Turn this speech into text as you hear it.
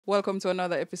Welcome to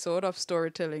another episode of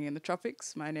Storytelling in the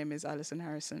Tropics. My name is Allison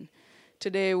Harrison.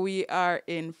 Today we are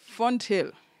in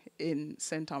Fonthill in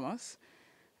St. Thomas,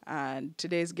 and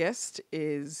today's guest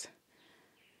is,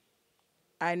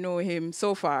 I know him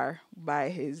so far by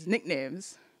his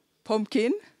nicknames,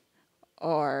 Pumpkin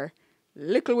or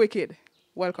Little Wicked.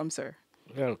 Welcome, sir.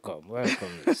 Welcome, welcome,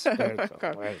 miss. Welcome,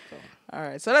 Welcome. welcome. All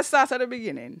right, so let's start at the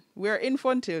beginning. We're in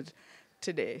Fonthill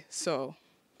today, so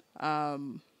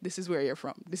this is where you're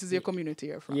from. This is your community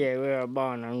you're from. Yeah, we are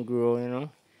born and grow.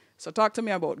 So talk to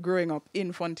me about growing up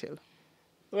in Fonthill.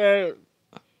 Well,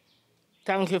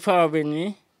 thank you for having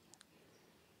me.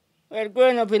 Well,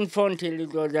 growing up in Fonthill,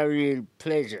 it was a real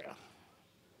pleasure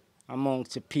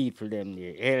amongst the people, them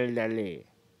the elderly.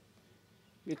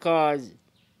 Because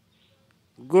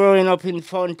growing up in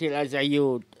Fonthill as a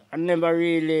youth, I never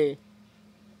really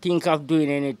think of doing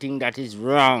anything that is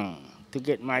wrong to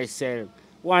get myself.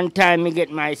 One time I get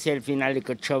myself in a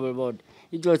little trouble, but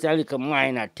it was a little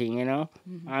minor thing. And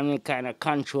I kind of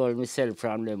control myself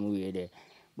from them way there.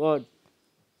 But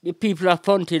the people of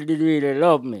Fonthill did really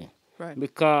love me. Right.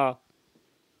 Because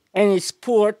any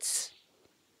sports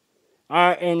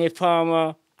or any form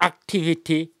of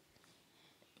activity,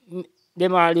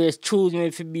 them always choose me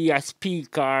to be a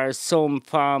speaker or some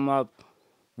form of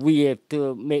way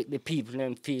to make the people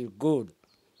them feel good.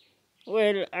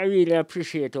 Well, I really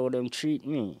appreciate how them treat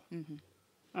me.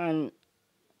 And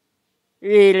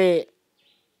really,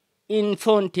 in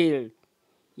Fonthill,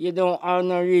 you don't have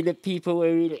no really people who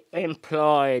are really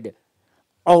employed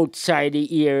outside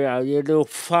the area. You do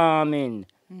farming.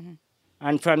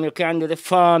 And from you can do the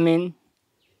farming,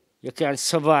 you can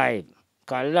survive.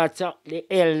 Because lots of the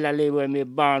elderly when me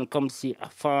born come see a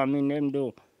farming them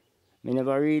do. Me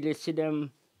never really see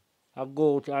them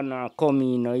go out and come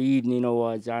in the evening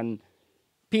hours and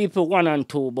people one and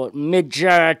two, but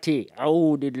majority of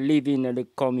who did live in the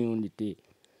community,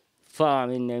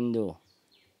 farming them do.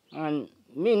 And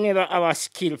me never have a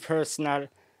skill personal,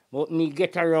 but me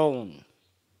get around,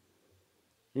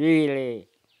 really.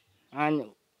 And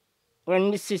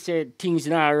when me see say things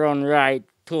not run right,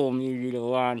 to me really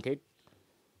want it,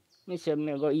 me say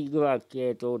me go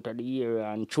evacuate out of the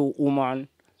area and through woman,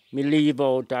 me leave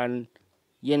out and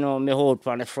me hold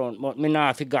from the front, but me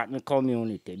not forgot my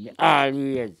community. Me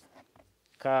always.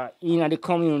 Because in the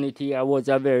community, I was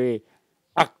a very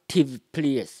active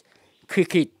place.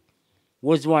 Cricket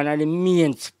was one of the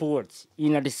main sports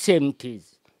in the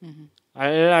 70s. And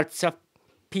lots of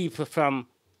people from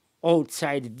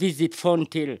outside visit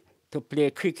Fonthill to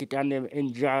play cricket and they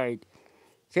enjoyed.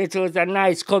 So it was a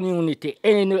nice community.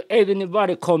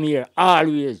 Anybody come here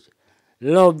always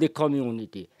love the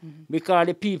community. Because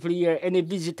the people here, any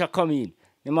visitor come in,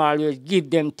 they always give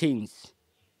them things.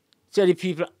 So the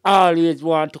people always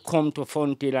want to come to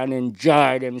Fonthill and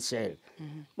enjoy themselves.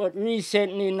 But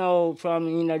recently now, from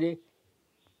the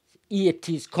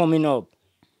 80s coming up,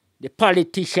 the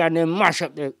politician they mash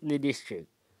up the district.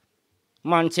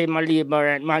 Man say my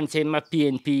Labour, man say my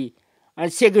PNP,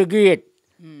 and segregate.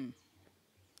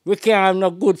 We can't have no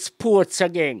good sports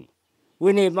again.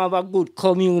 We need to have a good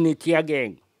community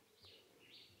again.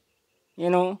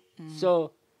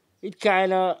 So it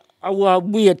kind of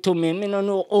weird to me. I don't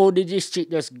know how the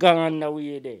district just gone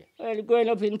away there. Well, growing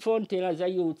up in Fonthill as a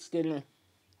youth still,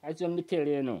 as I tell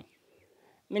you,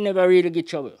 me never really get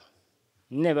trouble.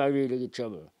 Never really get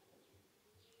trouble.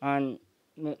 And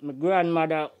my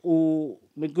grandmother who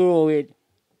me grew with,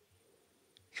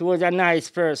 she was a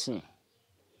nice person.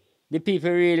 The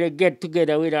people really get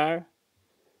together with her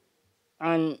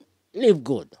and live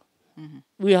good.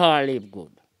 We all live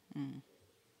good.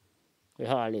 We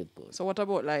all live good. So what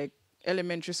about like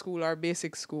elementary school or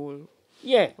basic school?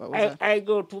 Yeah, What was that? I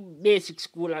go to basic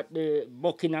school at the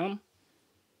Buckingham.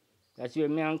 That's where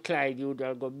me and Clive would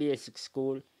go basic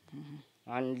school.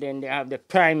 And then they have the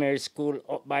primary school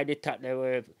up by the top. They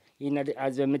were,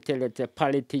 as I tell you, the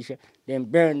politician, then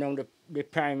burn down the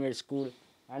primary school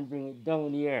and bring it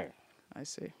down here. I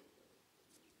see.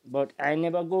 But I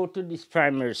never go to this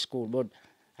primary school, but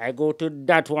I go to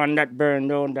that one that burned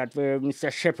down, that where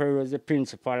Mr. Shepherd was the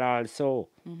principal also.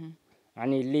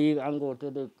 And he leave and go to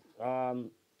the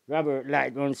Robert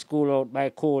Lightman School out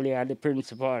by Coley and the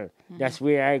principal. That's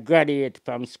where I graduate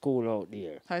from school out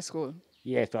there. High school.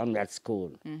 Yeah, from that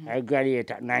school. I graduated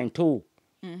at 9-2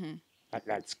 at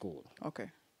that school. Okay.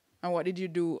 And what did you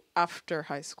do after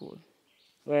high school?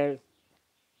 Well,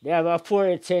 they have a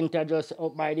 4-H center just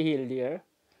up by the hill there.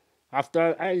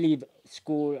 After I leave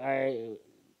school, I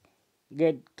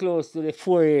get close to the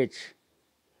 4-H.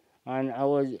 And I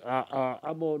was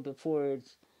about the 4-H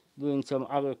doing some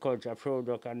agriculture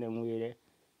product and them with it,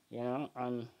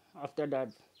 And after that,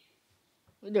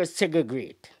 we just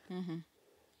segregate. And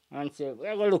say,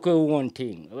 we're going to look at one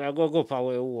thing. We're going to go for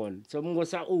where we want. So I'm going to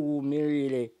say, who me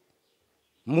really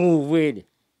move with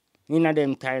in a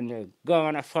them time. Go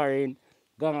on a foreign,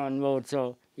 go on road.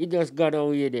 So it just got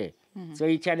away there. So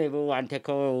each and every one take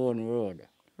our own road.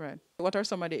 Right. What are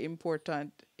some of the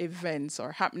important events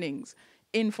or happenings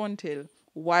in Fonthill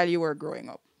while you were growing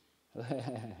up?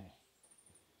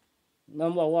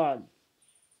 Number one,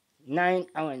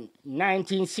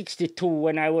 1962,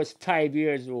 when I was 5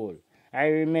 years old, I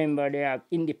remember they have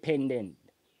independent.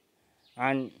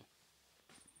 And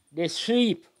they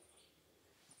sweep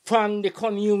from the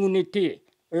community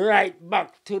right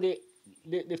back to the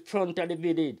front of the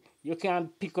village. You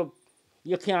can't pick up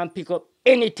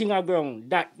anything around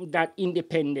that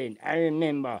independent. I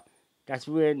remember that's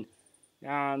when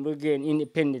we gained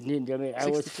independence in Jamaica. I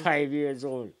was 5 years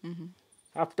old.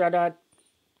 After that,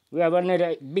 we have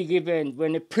another big event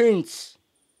when the prince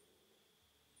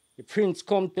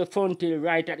come to Fonthill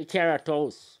right at the Carrot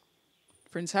House.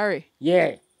 Prince Harry?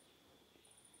 Yeah.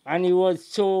 And he was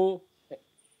so,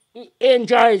 he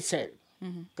enjoyed himself.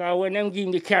 Because when them give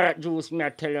him the carrot juice, me I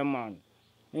tell him, man,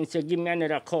 he said, give me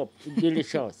another cup, it's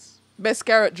delicious. Best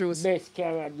carrot juice? Best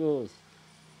carrot juice.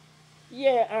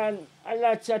 Yeah, and a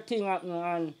lot of things happen,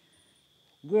 and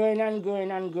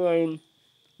growing,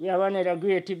 we have another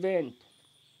great event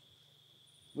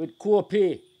with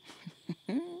Copie.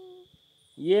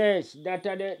 Yes,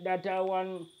 that are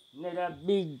one another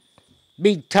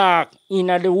big talk in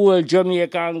the whole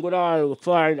Jamaica and good all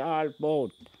far all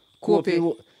about.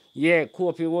 Copie. Yeah,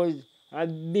 Copie was a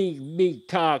big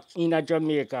talk in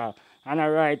Jamaica. And I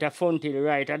right at Fonthill,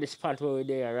 right at the spot where we're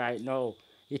there right now.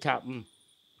 It happened.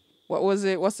 What was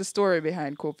it? What's the story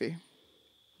behind Copie?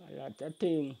 A lot of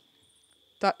things.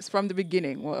 That's from the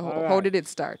beginning. How did it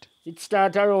start? It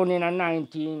started around in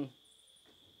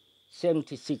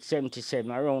 1976,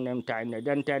 77, around them time.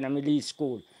 Then time I leave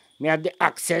school. Me have the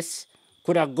access,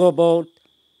 could have go about,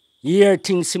 hear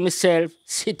things to myself,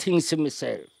 see things to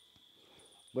myself.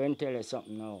 Go and tell you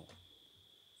something now.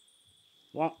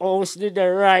 One house did the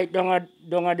right down at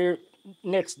the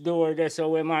next door there, so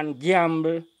when man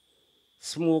gamble,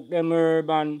 smoke them herb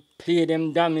and play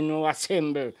them domino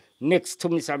assemble next to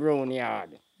Mr. Brown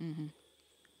yard.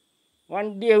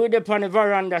 One day we up on the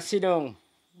veranda sit down.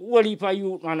 Whole heap of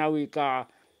youth man a week.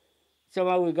 Some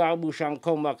of we go bush and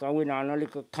come back and we on a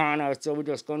little corner, so we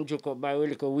just come joke up by a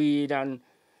little weed and,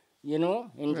 you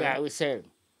know, enjoy ourselves.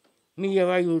 Me hear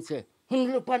a youth say,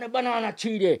 look on the banana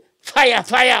tree there,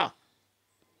 fire!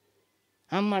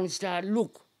 And man start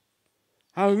look.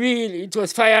 And really, it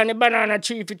was fire on the banana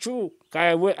tree for true.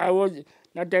 Because I was,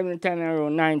 that time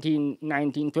around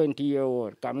 20 years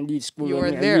old. Coming to school. You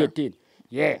were there? 18.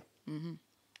 Yeah.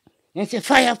 They say,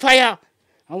 fire!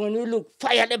 And when you look,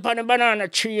 fire upon the banana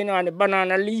tree, you know, and the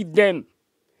banana leaf them.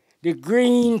 The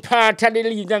green part of the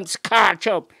leaf them scorch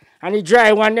up. And the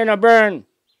dry one then a burn.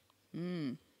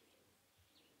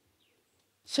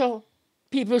 So,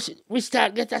 people, we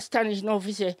start get astonished now.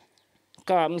 We say,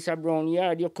 because Mr. Brown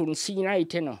yard, you couldn't see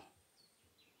night, you know.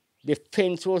 The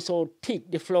fence was so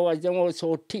thick, the flowers them were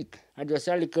so thick. And just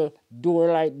a little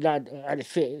door like that at the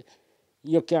face,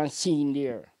 you can see in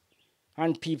there.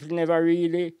 And people never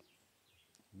really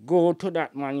go to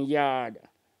that man's yard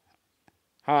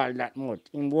all that much.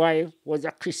 His wife was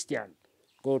a Christian,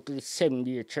 go to the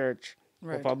Seventh-day Church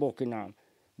up at Buckingham.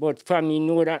 But for me,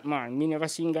 know that man, me never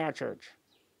seen God church.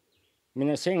 Me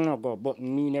not saying no go, but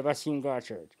me never seen God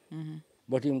church.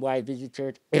 But his wife visit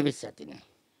church every Saturday.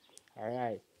 All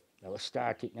right, that will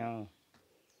start it now.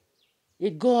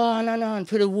 It go on and on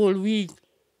for the whole week.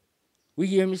 We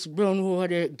hear Miss Brown over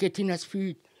there getting a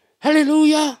spirit.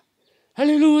 Hallelujah!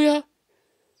 Hallelujah!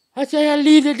 I say, I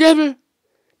leave the devil.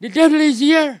 The devil is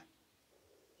here.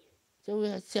 So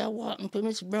we say, what happened to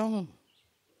Miss Brown?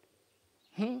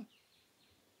 I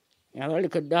have a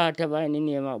little daughter by the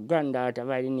name of, granddaughter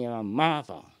by the name of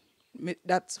Martha.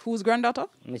 That's whose granddaughter?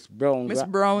 Miss Brown. Miss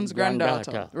Brown's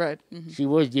granddaughter. Right. She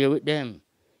was there with them.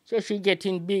 So she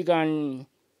getting big and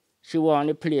she want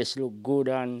the place look good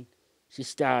and she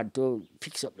started to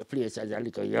fix up the place as a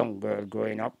little young girl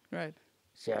growing up. Right.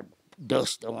 She had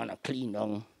dust down and clean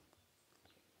down.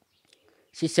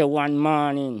 She said one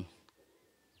morning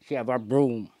she have a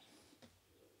broom.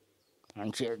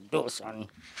 And she had dust and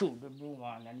shoot the broom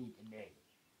underneath the bed.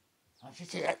 And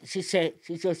she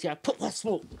just said, put a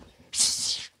smoke.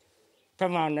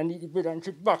 Come on, underneath the bed and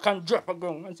she back and drop a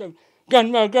gun and said,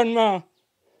 Grandma,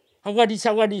 what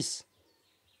is?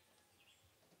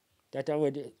 That I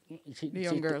would the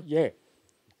young girl. Yeah.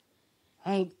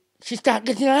 And she started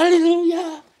getting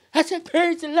hallelujah. I said,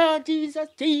 praise the Lord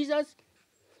Jesus.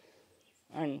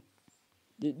 And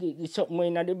the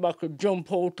something in the back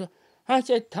jump out. I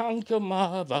said, thank you,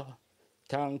 mother.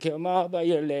 Thank you, mother,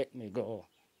 you let me go.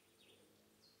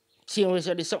 See what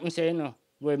the something saying now?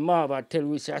 When mother tell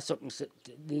we say something.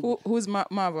 Who's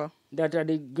Marva? That are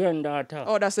the granddaughter.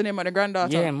 Oh, that's the name of the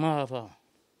granddaughter? Yeah, mother.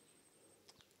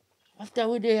 After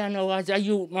we there now as a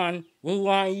youth man, we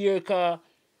 1 year car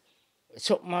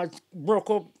something has broke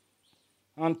up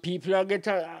and people are get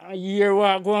a year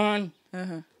walk on.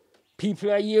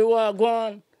 People a year walk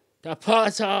on to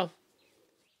pass off.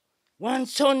 One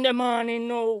Sunday morning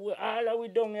now, all of we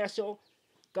down here so,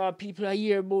 because people are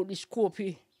hear about this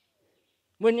Copie.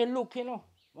 When you look,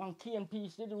 one cane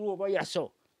piece did the over here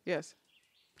so. Yes.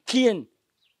 Cane.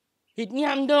 It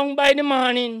yam down by the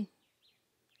morning.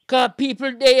 Because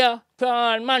people there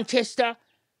from Manchester,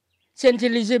 St.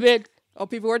 Elizabeth. Oh,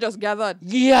 people were just gathered?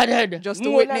 Gathered. Just to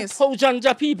More witness? Than thousands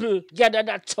of people gathered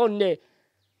that Sunday.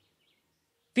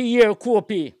 To hear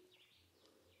Copie.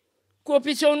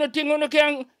 Copie so nothing on the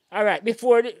can. All right,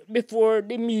 before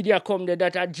the media come there,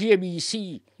 that at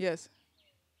JBC. Yes.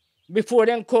 Before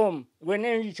them come, when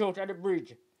they reach out at the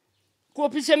bridge.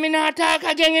 Copie say, me not talk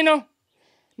again,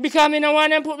 Because me no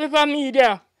want them put me for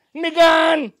media. Me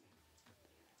gone.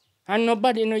 And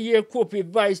nobody no hear Copie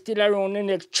voice still around the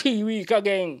next 3 weeks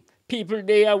again. People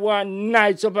there want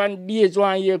nights up and days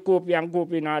want hear Copie and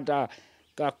Copie not talk.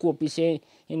 Because Copie say,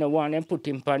 you know, want them put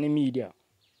him for the media.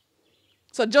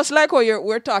 So just like how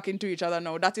we're talking to each other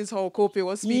now, that is how Copie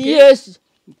was speaking? Yes,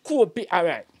 Copie, all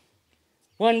right.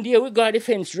 One day we got the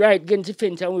fence right against the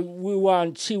fence and we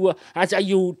want to see what, as a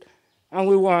youth, and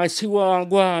we want to see what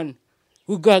go on.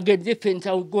 We got to get the fence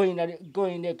and we go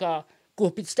in the car.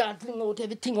 Copie start flinging out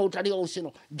everything out of the house,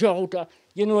 Draw out,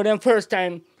 them first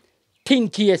time,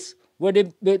 think case, where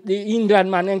the England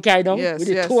man and carry down, with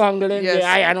the two angle and the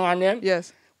iron on them.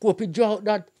 Yes. Copie draw out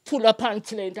that full of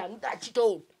pants length and dash it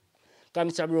out.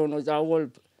 Because Mr. Brown was a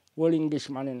whole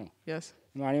Englishman, Yes.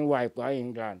 Man and wife go to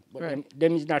England. But right.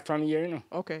 them is not from here,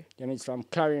 Okay. Them is from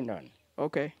Clarendon.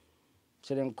 Okay.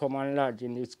 So them come and lodge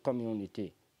in this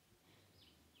community.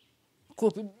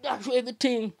 Copie dash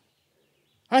everything.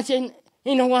 I said,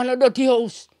 he don't want a dirty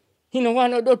house. He don't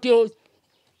want a dirty house.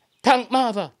 Thank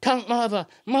Marva.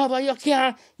 Marva, you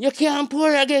can't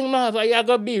pour again, Marva. You're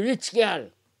going to be rich girl.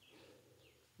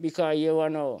 Because you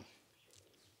want to know.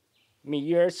 Me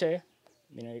hear say,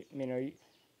 me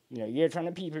hear from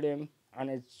the people them, and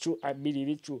it's true, I believe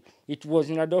it's true. It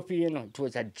wasn't a Duppy, it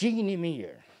was a genie me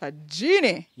here. A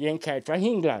genie? You ain't carried from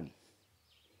England.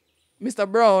 Mr.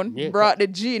 Brown brought the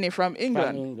genie from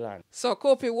England. From England. So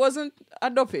Copie wasn't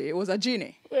a Duppy, it was a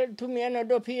genie. Well, to me, I'm a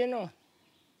Duppy,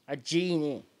 A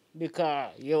genie.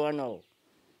 Because, you know,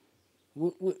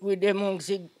 with them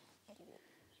monks,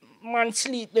 man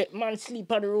sleep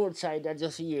on the roadside, I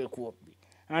just hear Copie.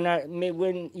 And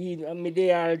when me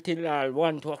there till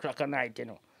 1, 2 o'clock at night,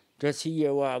 just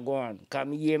hear what go on. Because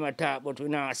me hear him talk, but we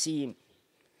not see him.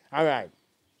 All right.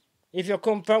 If you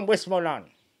come from Westmoreland,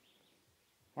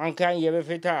 one can hear if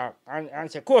you talk and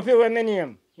say, Copie, what's my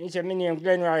name? He said, my name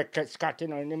Glenroy Scott,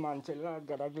 And the man said, Lord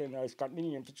God, Glenroy Scott, my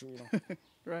name for you,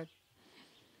 Right.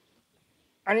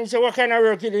 And he said, what kind of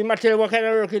work you do? He might tell you what kind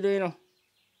of work you do,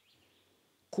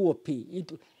 Copie.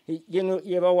 You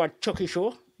ever watch Chucky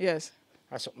show? Yes.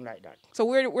 Or something like that. So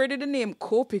where did the name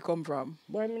Copie come from?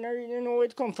 Boy, I don't really know where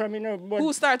it come from, But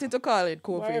who started to call it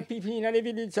Copie? Boy, people in the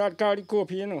village start call it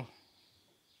Copie,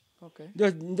 Okay.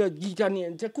 Just get a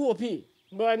name, it's a Copie.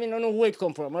 But I don't know where it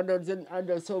come from. I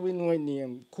just how we know the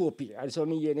name Copie. And so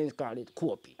me hear them call it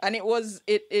Copie. And it was,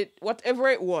 whatever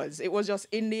it was just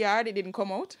in the yard, it didn't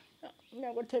come out? I'm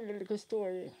going to tell you a little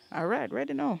story. All right,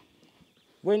 ready now.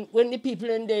 When the people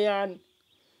in there and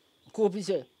Copie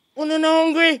say, "Uno no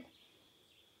hungry?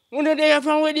 Uno there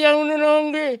from where they are, uno no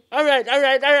hungry? All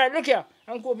right, look here."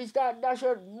 And Copie start dash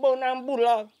out bun and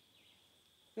bulla.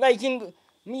 Like in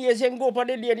me as him go for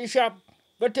the lady shop,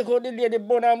 but take out the lady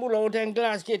bun and bulla out and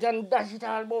glass gate and dash it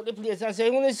all about the place and say,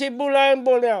 "Uno see bulla and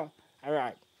bulla." All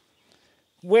right.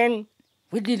 When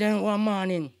we did it one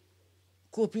morning,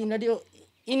 Copie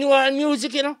in all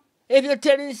music, If you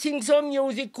tell him sing some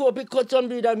music, Copie cut some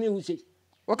bit of music.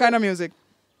 What kind of music?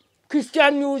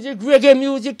 Christian music, reggae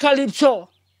music, calypso.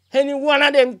 Any one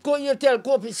of them, you tell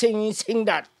Copie sing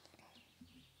that.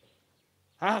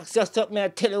 Ask just up me, I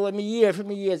tell you what me hear from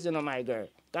me years, my girl.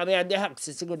 Because I have the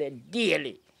access to go there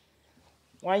daily.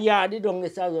 One yard, they don't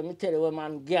get out, me tell you what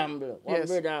man gamble. One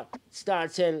brother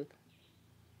start sell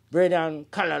bread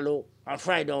and callaloo and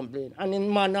fried dumpling. And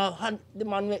the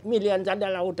man make millions of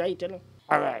dollars out of it,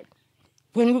 All right.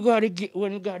 When we got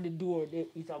the door,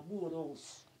 it's a board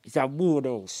house. It's a board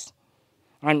house.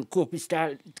 And Copie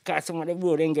start, because some of the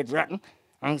board ain't get rotten.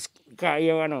 And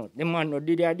you know, the man no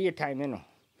did their daytime, you know.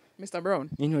 Mr. Brown.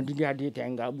 You know, did their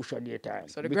daytime, got bush at daytime.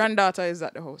 So the granddaughter is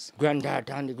at the house.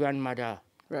 Granddaughter and the grandmother.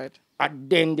 Right. At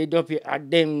them, the Duppy, at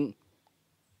them,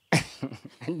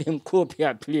 and them Copie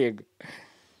a plague.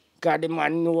 Because the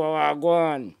man know what go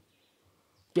on.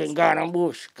 Then gone and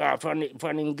bush, because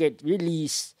from him get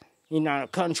released, he no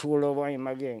control over him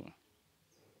again.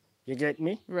 You get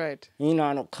me? Right. He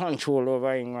no control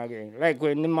over him again. Like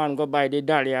when the man go buy the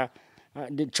dahlia,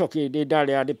 the Chucky, the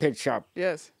dahlia at the pet shop.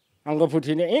 Yes. I'm going to put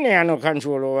in ain't no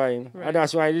control over him. Right. And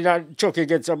that's why that Chucky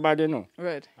gets so bad, you know.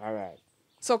 Right. All right.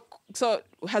 So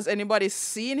has anybody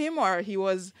seen him, or he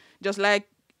was just like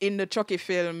in the Chucky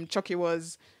film? Chucky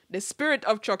was, the spirit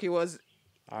of Chucky was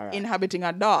inhabiting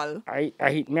a doll. I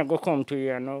me go come to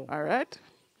you now. All right.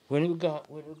 When you got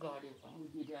it, you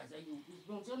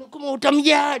come out of my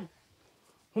yard.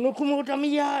 You come out of my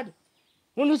yard.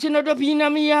 You see no Duppy in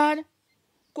my yard.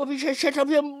 Copie say, shut up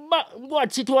your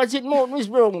what's it, mouth, Miss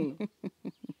Brown.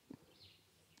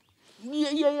 Yeah,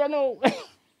 you know.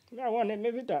 I want to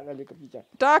maybe talk a little bit.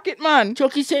 Talk it, man.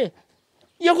 Chucky say,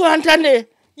 you go and turn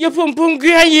it. You pum pum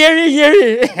gray,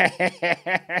 yeri.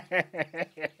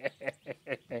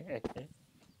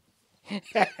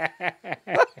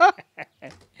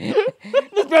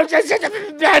 Miss Brown said, shut up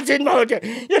your dancing mouth.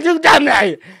 You do damn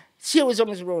right. See what's up,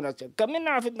 Miss Brown. I said, come in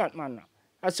now, if not, man.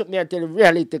 I said, me I tell you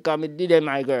reality, come and did it,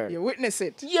 my girl. You witness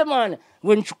it. Yeah, man.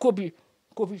 When Copie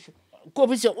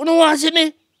said, you don't want to see me?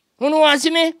 You don't want to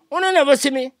see me? You don't never see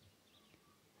me?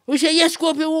 We say, yes,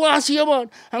 Copie, we want to see you,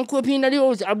 man. And Copie in the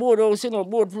house, a board house, you know,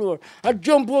 board floor. I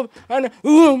jump up and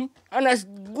I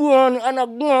go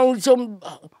on with some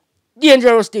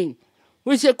dangerous thing.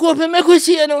 We say, Copie, make we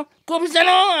see you, know. Copie said,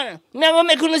 no, man. Never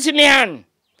make you see me hand.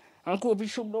 And Copie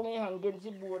shook down my hand against the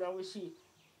board and we see.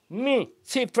 Me,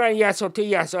 see from yaso to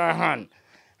yaso a hand.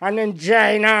 And then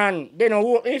join on. They don't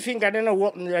walk their finger, they don't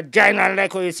walk the join on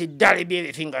like how you see dolly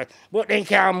baby finger. But they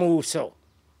can't move so.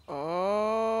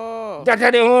 Oh. That's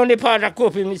the only part of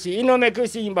Copie me see. You don't make you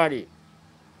see him body.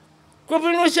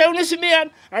 Copie no say, you see me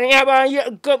and he have a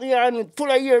year, Copie and full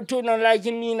of year too, not like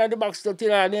him in the box to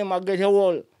tell them I get a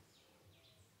wall.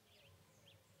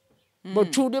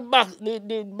 But through the box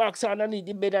underneath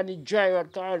the bed and the dryer,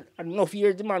 because enough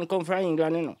years the man come from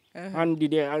England, you know. And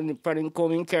and for him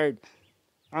coming carried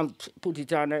and put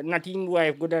it on. Not his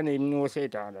wife good and him no say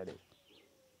it on there.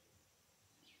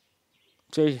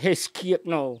 So he escaped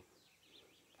now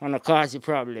and cause the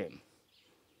problem.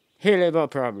 Hell of a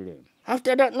problem.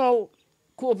 After that now,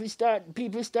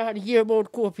 people start to hear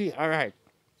about Copie. All right.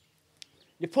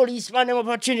 The policeman have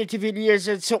opportunity for the years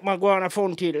said something go on a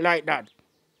fountain like that.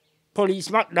 Police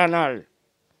McDonald,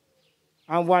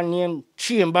 and one named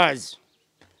Chambers,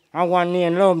 and one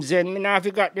named Lumsden. I now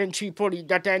forgot them three police.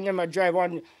 That time them drive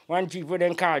one jeep with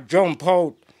them car jump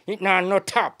out. It now no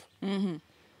top. And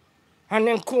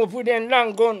then come up with them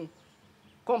long gun.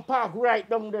 Come park right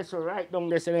down there, so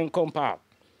then come park.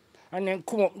 And then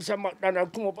come up, Mr.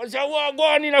 McDonald come up and say, what go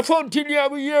on in a fountain here,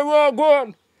 we hear what go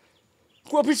on.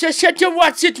 Copie say, shut your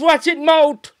watch it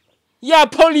mouth. Yeah,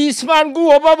 policeman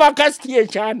go over back a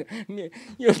station.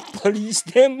 You police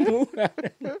them move.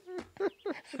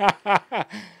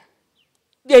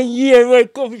 Then here where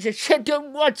Copie say, shut up,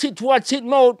 watch it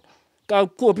mouth.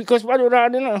 Because what do you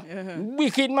know?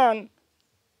 Wicked man.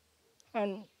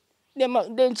 And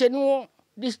them say, no,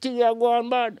 this thing are going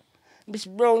bad. Miss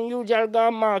Brown usually go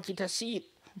market a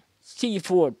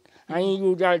seafood. And he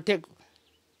usually take,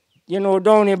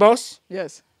 Downey bus.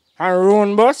 Yes. And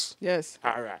Roan bus. Yes.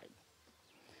 All right.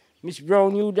 Miss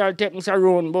Brown usually take Mr.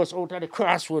 Roan bus out of the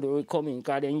crossroad we come in,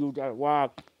 because then usually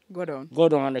walk. Go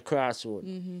down on the crossroad.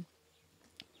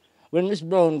 When Miss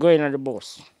Brown go in on the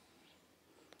bus,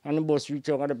 and the bus reach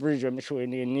out on the bridge, I'm showing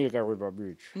the Niagara River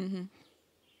Bridge.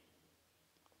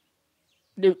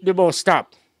 The bus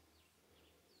stop.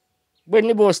 When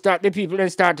the bus stop, the people then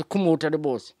start to come out of the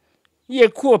bus. Yeah,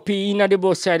 Copie in the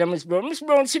bus side of Miss Brown. Miss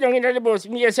Brown sit down in the bus.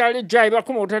 Me as the driver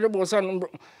come out of the bus and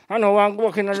I know I'm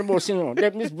walking on the bus,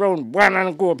 Let Miss Brown one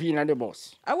and Copie in the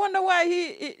bus. I wonder why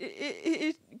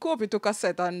he Copie took a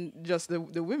set on just the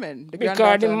women.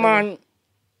 Because the man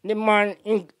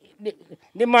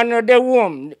not the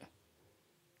warm.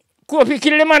 Copie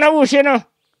kill the man a bush,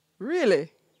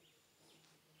 Really?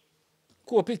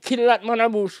 Copie kill that man a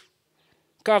bush.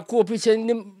 Because Copie said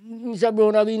Mr.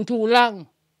 Brown have been too long.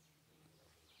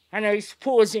 And I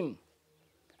expose him.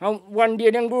 And one day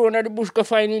them go under the bush to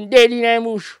find him dead in the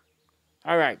bush.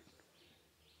 All right.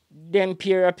 Them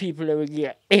pair of people that will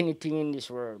get anything in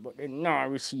this world, but they not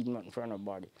receive nothing from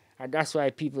nobody. And that's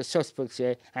why people suspect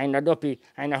say, I'm not Duppy,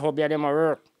 I'm not Hobby, them a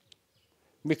work.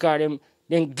 Because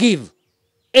them give.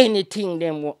 anything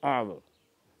them will have,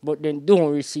 but then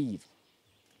don't receive.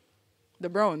 The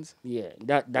Browns. Yeah,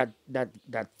 that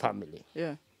family.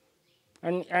 Yeah.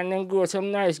 And then grow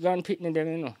some nice grandpitney them,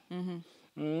 you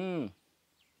know.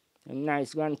 A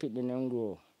nice grandpitney them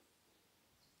grow.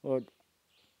 But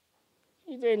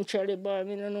eventually, boy, I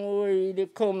don't know where they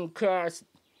come across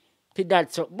to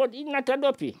that so. But he's not a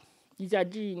Duppy. He's a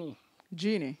genie.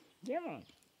 Genie. Yeah, man.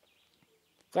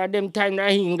 Because them time in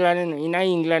England, you know, in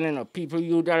England, you know, people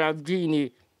used to have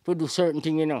genie to do certain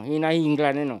things, you know, in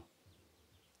England, you know.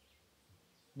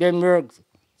 Them work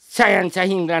science of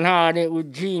England hard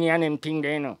with genie and them things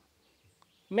there, you know.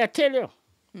 May I tell you?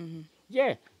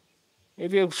 Yeah.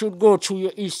 If you should go through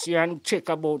your history and check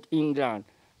about England,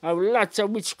 I have lots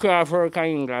of witchcraft work in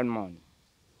England, man.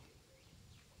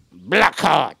 Black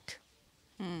Heart.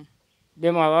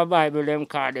 Them have a Bible, them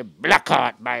called the Black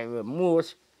Heart Bible.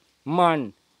 Most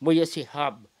man, but you see,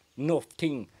 have enough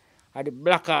thing. And the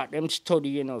Black Heart, them study,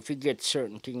 you know, if you get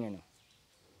certain thing, you know.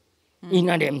 In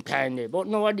a them time there. But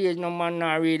nowadays, no man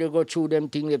not really go through them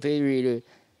things if he really.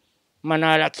 Man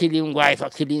all a killing wife, a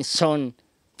killing son,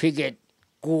 forget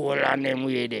gold and them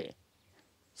way there.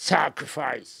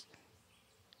 Sacrifice.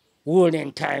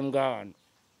 Golden time gone.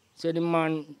 So the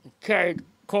man carried,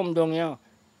 come down here.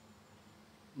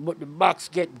 But the box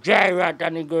get dry rat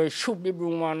and the girl shoot the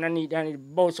broom underneath and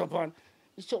it bounce up on.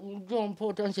 Something jump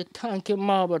out and say, thank you,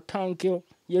 Marva, thank you.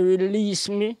 You release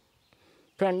me.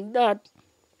 From that.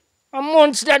 And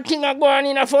months that thing are going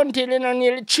in a fun till, you know,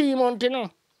 nearly 3 months, you know.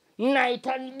 Night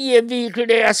and day vehicle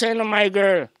there, I say, no, my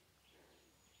girl.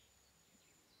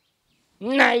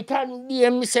 Night and day,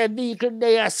 I say, vehicle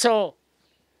there, so.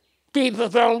 People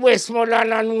from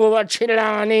Westmoreland and over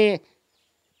Chilani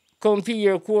come for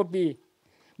your Copie.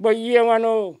 But you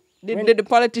know. Did the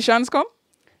politicians come?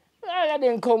 All of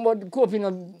them come, but Copie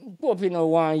no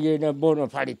want you no about no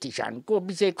politician.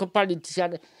 Copie say,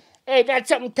 politician, hey, that's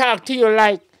something talk to you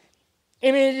like.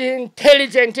 He means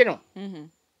intelligent, you know.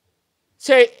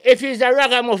 So if he's a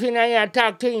ragamuffin and you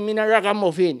talk to him in a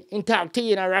ragamuffin, he talk to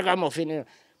you in a ragamuffin. You know.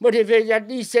 But if he's a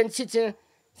decent citizen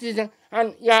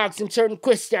and you ask him certain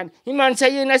question, he man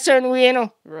say you in a certain way, you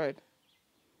know. Right.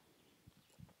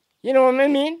 You know what I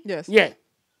mean? Yes. Yeah.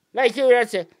 Like you would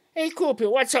say, hey, Copie,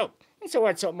 what's up? He say,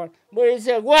 what's up, man? But he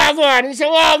say, wagwan. He say,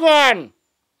 wagwan.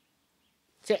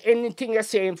 Say, anything you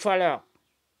say him follow.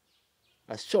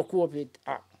 I suck up it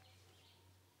up.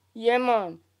 Yeah,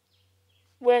 man.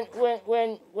 When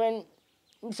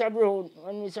Mr.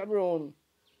 Brown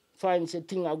finds a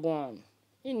thing a gone,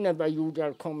 he never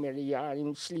usually come in the yard.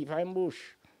 He sleep in bush.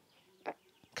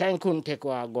 Couldn't take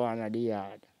what go on at the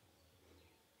yard.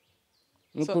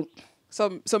 So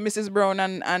Mrs. Brown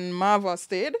and Marva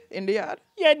stayed in the yard?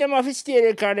 Yeah, them have to stay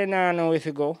there because they don't know if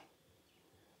you go.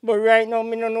 But right now,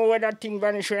 I don't know where that thing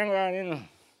vanished and gone, you know.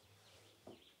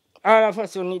 All of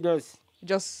us only does.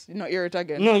 Just not hear it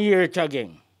again? No hear it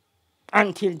again.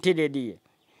 Until today.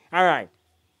 All right.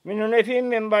 I don't know if you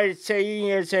remember it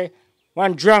say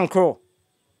one drunk crow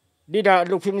did that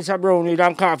look for Mr. Brown with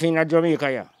them coffee in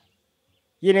Jamaica, yeah.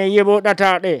 You know hear about that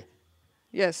out there?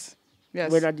 Yes.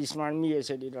 Yes. Whether this man me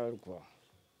said did that look for.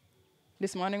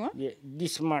 This morning what? Yeah,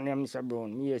 this man, Mr.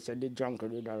 Brown, me said the drunk crow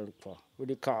did that look for with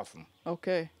the coffin.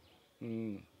 Okay.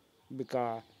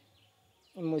 Because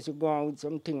he must go on with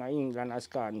something in England as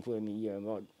garden for me here,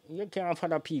 but you can't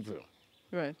follow people.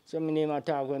 Right. So my name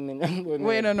attack when me.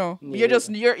 Wait, no.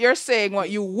 You're saying what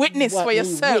you witnessed what for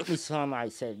yourself. Witness for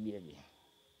myself, baby.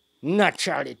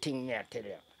 Naturally thing me I tell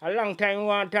you. A long time I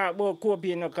want to talk about Copie,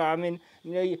 you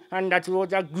know, and that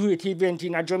was a great event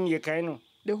in Jamaica, you know.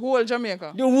 The whole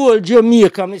Jamaica? The whole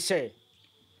Jamaica, me say.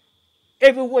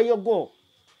 Everywhere you go,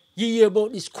 you hear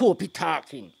about this Copie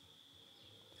talking.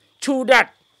 Through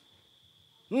that,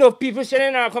 no people say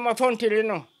they not come a Fontil, you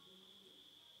know.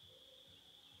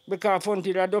 Because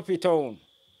Fontil a Duppy town.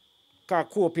 Because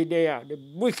Copie there. The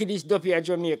wickedest Duppy of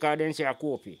Jamaica, then say a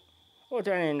Copie. What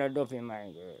a name of Duppy, my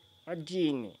girl? A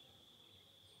genie.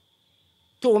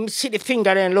 To me see the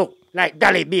finger and look like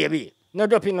Dolly baby. No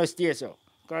Duppy no stay so.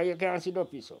 Because you can't see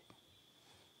Duppy so.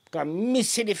 Because me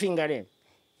see the finger then.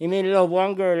 He may love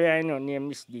one girl I know named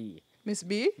Miss D. Miss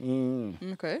B?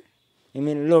 Okay. He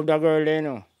may love that girl you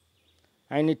know.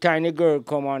 And the tiny girl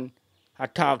come on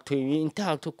and talk to him. He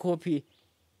talk to Copie.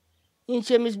 He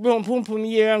say Miss Brown Pum Pum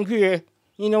here and grey.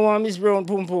 You know what Miss Brown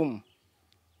Pum Pum?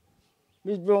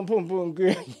 Miss Brown Pum Pum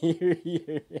grey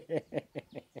here.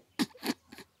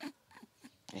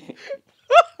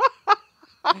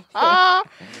 I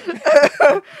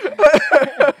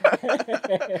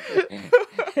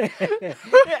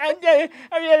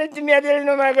tell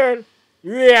you, my girl.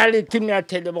 Reality me I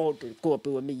tell you about it, Copie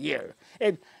with me here.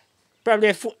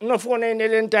 Probably no phone in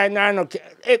the time now. No,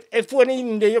 if phone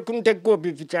in there, you couldn't take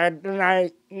Copie picture.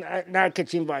 Not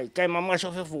catching voice. Time I mash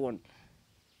off a phone.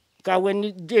 Because when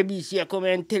the JBC come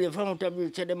and tell you from the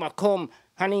bridge, them a come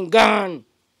and he gone.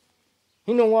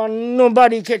 He don't want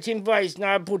nobody catching voice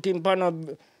now. Put him on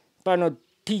a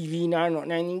TV now,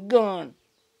 and he gone.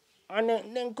 And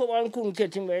then come and couldn't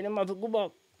catch him. Them have to go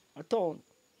back a town.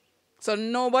 So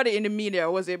nobody in the media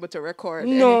was able to record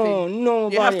No, anything?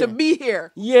 nobody. You have to be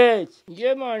here? Yes.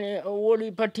 Yeah, man. A whole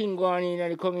heap of thing going in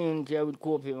the community with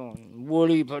Copie, man. Whole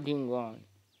heap of thing going.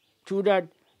 Through that,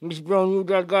 Miss Brown knew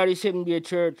that God is 7-day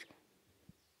church.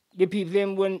 The people,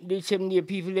 them, when the 7-day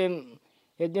people, them,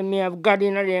 if they may have God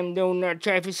in them, they will not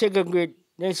try to segregate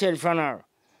themselves from her.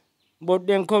 But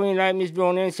them coming like Miss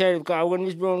Brown themselves, because when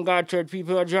Miss Brown got church,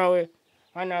 people are drawing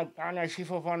and a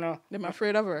shift up on her. They're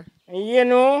afraid of her? You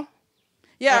know?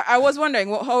 Yeah, I was wondering,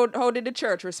 how did the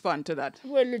church respond to that?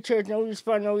 Well, the church now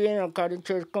respond now, you know, because the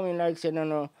church coming like say,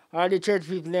 no. All the church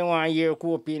people, they want to hear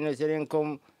Copie, you know, so they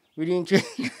come within church.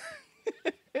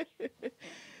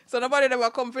 So nobody never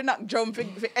come for not jump for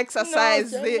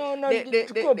exercise? No,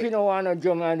 Copie don't want to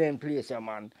jump on them place,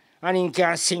 man. And he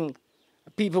can sing.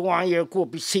 People want to hear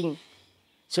Copie sing.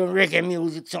 Some reggae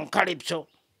music, some calypso.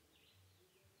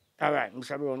 All right,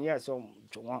 Mr. Brown, yeah, so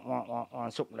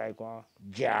want something like one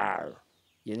jar.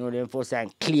 You know them first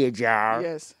time clear jar?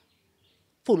 Yes.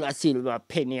 Full of silver,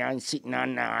 penny, and sitting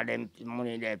on them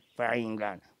money there for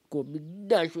England. Could be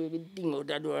dash everything out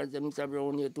the door and say, Mr.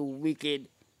 Brown, you're too wicked.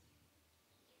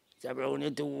 Mr. Brown,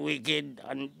 you're too wicked,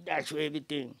 and dash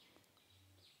everything.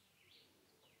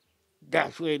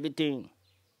 Dash everything.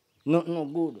 Nothing no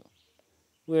good.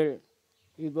 Well,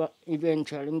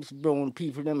 eventually, Miss Brown,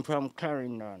 people them from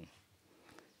Clarendon,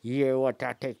 hear what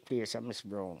take place at Miss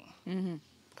Brown. Mm-hmm.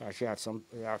 Because she had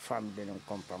her family don't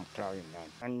come from Clarendon.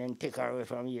 And then take her away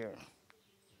from here.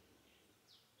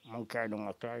 And carry down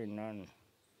to Clarendon.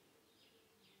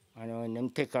 And when them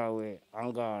take her away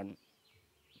and gone,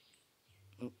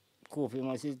 Copie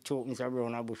must choke Mr.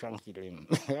 Brown a bush and kill him.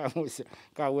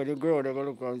 Because when they grow, they're going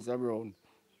to look at Mr. Brown.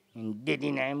 And dead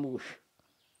in a bush.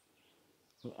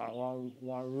 One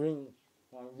ring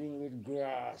with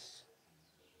grass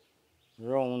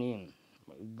round him.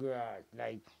 Grass,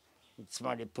 like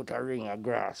somebody put a ring of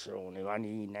grass around him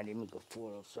and they make a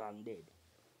fool of so I'm dead.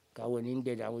 Because when he's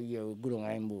dead, I will hear we go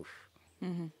down in bush.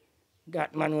 Mm-hmm.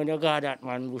 That man, when you got that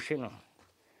man bush, you know,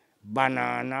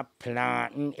 banana,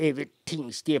 planting,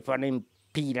 everything stay on him,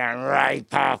 peel and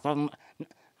ripe off him.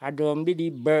 I don't be the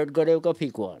bird go there go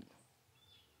pick one.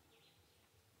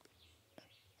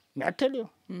 I tell you.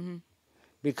 Mm-hmm.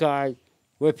 Because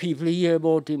when people hear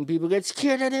about him, people get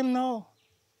scared of him now.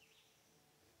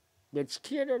 Get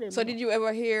scared of him. So did you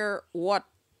ever hear what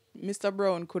Mr.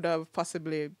 Brown could have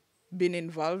possibly been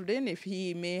involved in, if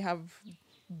he may have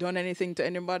done anything to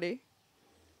anybody?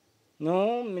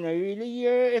 No, I don't really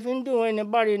hear if he do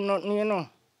anybody nothing, you know.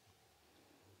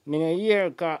 I don't hear,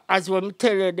 because as when I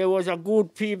tell you, there was a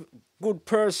good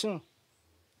person.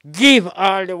 Give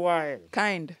all the while.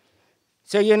 Kind.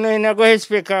 So you know, you're not going to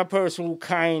expect a person who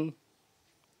kind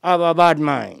have a bad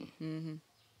mind. Mm-hmm.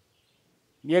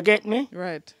 You get me?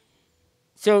 Right.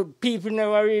 So people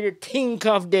never really think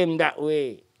of them that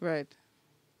way. Right.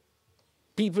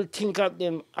 People think of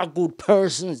them as good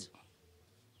persons.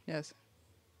 Yes.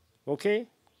 Okay?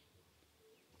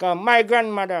 Because my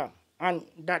grandmother and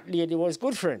that lady was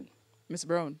good friend. Miss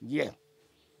Brown. Yeah.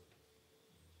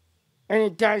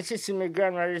 Anytime she see my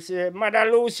grandmother, she say, Mother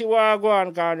Lucy, what go on?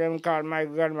 Because them call my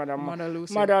grandmother Mother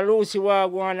Lucy. Mother Lucy, what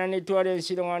go on? And the two of them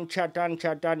sit down and chat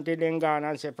until they gone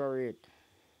and separate.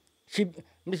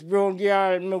 Miss Brown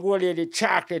girl, me go the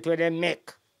chocolate where they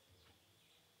make.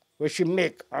 Where she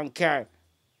make and carry.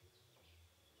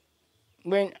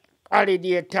 When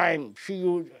holiday time, she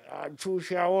would,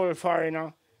 she a old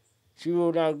foreigner, she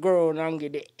would go and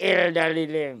get the elderly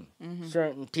them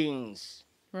certain things.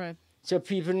 Right. So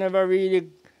people never really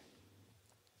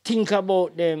think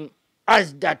about them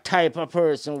as that type of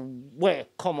person where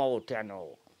come out, you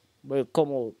know. Where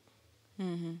come out.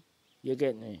 Mm-hmm. You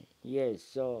get me? Yes,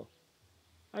 so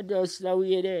I just the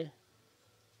way there.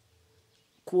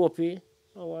 Copie,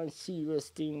 one serious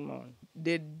thing, man.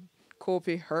 Did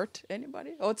Copie hurt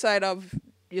anybody? Outside of,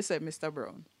 you said Mr.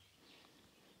 Brown.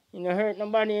 You know, hurt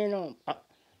nobody, you know.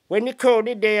 When the crowd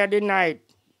the day or the night,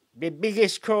 the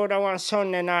biggest crowd on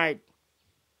Sunday night,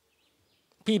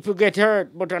 people get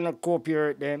hurt, but I not Copie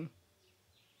hurt them.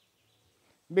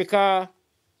 Because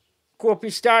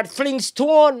Copie start fling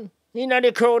stone in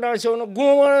the crowd and say, no,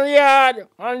 go on the yard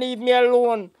and leave me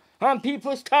alone. And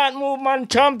people start moving and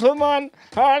trample, man.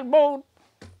 All about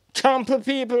trample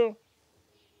people.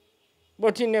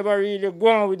 But he never really go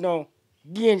on with no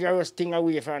dangerous thing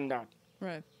away from that.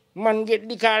 Right. Man get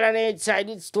the car on the outside,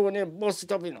 it's stone and bust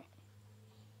it up, you know.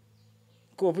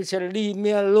 Copie said, leave me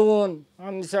alone.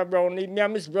 And Mr. Brown, leave me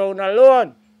and Miss Brown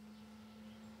alone.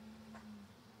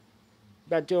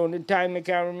 That's the only time I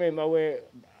can remember where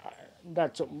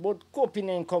that's something. But Copie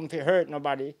ain't come to hurt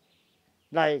nobody.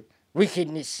 Like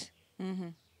wickedness,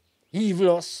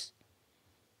 evilness.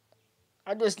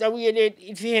 I just the way that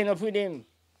it end up with him.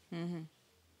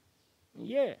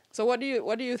 Yeah. So what do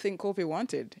you think Copie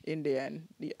wanted in the end?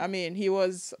 I mean, he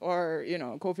was, or you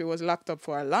know, Copie was locked up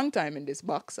for a long time in this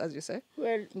box, as you say.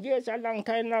 Well, yes, a long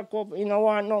time locked up. You know,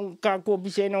 want no, Copie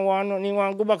say no want no, he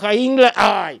want go back to England.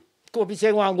 Aye, Copie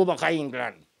say want go back to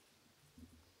England.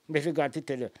 I forgot to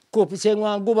tell you. Copie say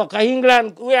want go back to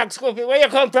England. We ask Copie, where you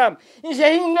come from? He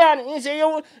say England. He say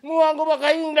you want go back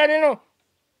to England, you know.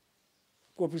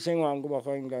 Copie say want go back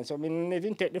to England. So I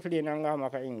even take the plane and go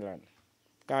back to England.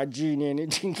 Cause genie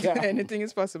anything can. Anything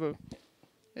is possible.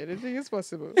 Anything is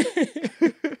possible.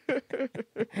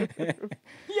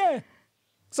 Yeah.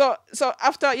 So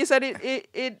after you said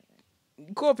it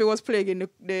Copie was plaguing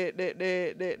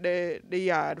the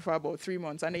yard for about 3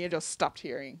 months, and then you just stopped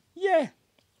hearing. Yeah.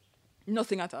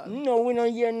 Nothing at all. No, we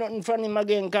don't hear nothing from him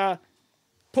again, cause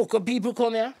poker people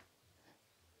come here.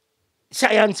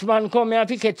 Science man come here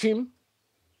to catch him.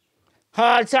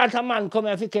 All sort of man come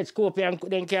here to catch Copie and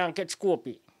then can't catch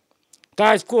Copie.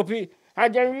 Cause Copie, I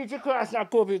just reach across now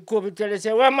Copie tell you,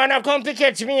 say, well man, I come to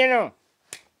catch me, you know.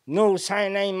 No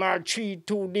sign of him all 2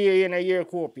 days in a year,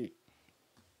 Copie.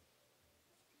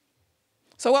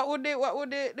 So what would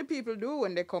the people do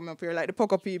when they come up here, like the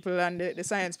poker people and the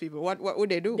science people? What would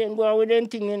they do? Then go out with them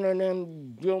thing, you know,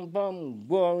 them jump and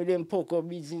go out with them poker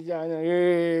business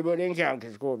and but they can't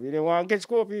catch Copie. They want to catch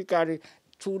Copie because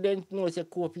students know that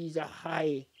Copie is a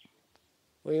high,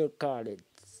 what you call it,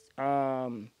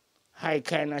 high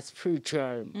kind of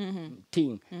spiritual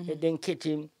thing. They then catch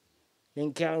him,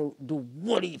 then can do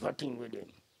what heap of thing with him.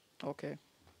 Okay.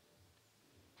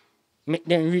 Make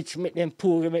them rich, make them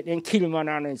poor, make them kill man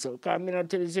and so. Because I not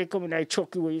tell you, say, come in like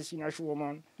Chucky where you see in a show,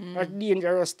 man. That's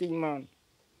dangerous thing, man.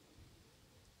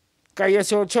 Because you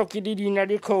saw Chucky did in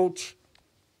the couch,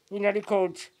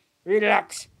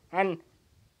 relax, and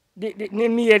the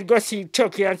maid go see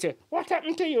Chucky and say, what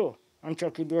happened to you? And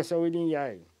Chucky goes so within your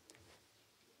eye.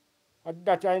 At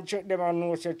that time, check them and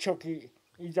know that Chucky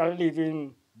is a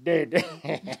living dead.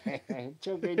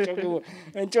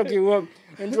 Chucky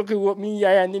woke me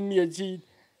and the maid see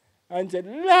and said,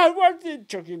 Lord, what's it?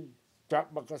 Chucky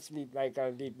dropped back asleep like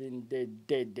a living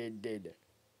dead.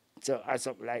 So I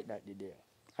something like that today.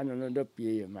 I don't know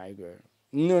Duppy, my girl.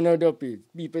 No Duppy.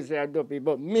 People say Duppy,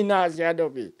 but me not say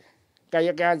Duppy. Because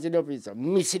you can't see Duppy, so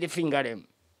me see the finger them.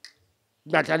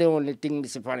 That's the only thing me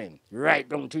see for them. Right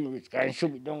down to you, can show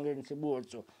it down against the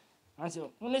board. So I said,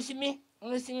 wanna see me?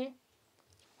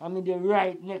 I'm in the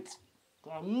right next.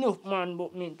 Because enough man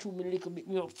but me threw me a little bit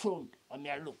me up front. And me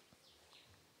I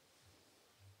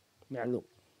look.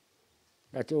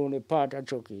 That's the only part of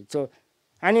Chucky. So,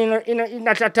 and in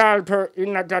not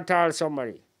at all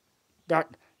somebody.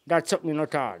 That's something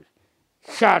not all.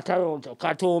 Short around.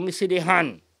 Because told me see the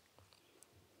hand.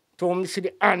 Told me see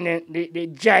the hand, the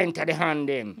giant of the hand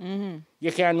them.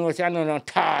 You can't know say nothing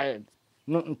tall.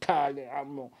 Nothing tall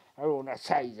around the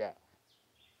size.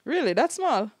 Really? That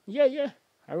small? Yeah,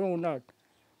 around that.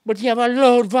 But he have a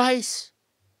loud voice.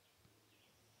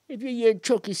 If you hear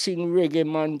Chucky sing reggae,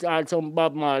 man, or some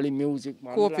Bob Marley music,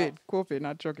 man. Copie,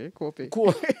 not Chucky, Copie.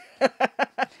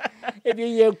 If you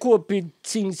hear Copie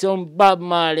sing some Bob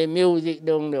Marley music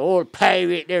down the old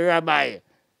pirate, the rabbi,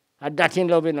 and that in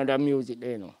love another music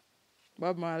there, you know.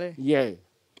 Bob Marley? Yeah,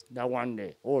 that one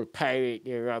there. Old pirate,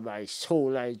 the rabbi,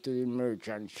 sold out to the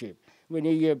merchant ship. When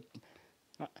you hear,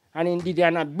 and indeed they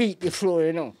not beat the floor,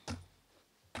 you know.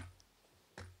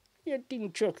 You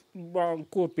think Chuck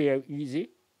Copie easy?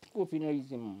 Copie no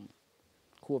easy, man.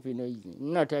 Copie no easy.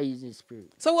 Not an easy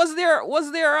spirit. So was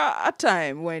there a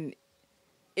time when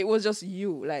it was just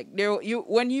you? Like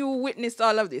when you witnessed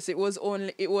all of this, it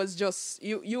was just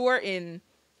you were in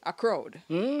a crowd.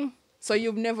 So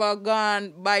you've never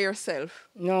gone by yourself?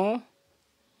 No.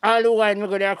 All the while I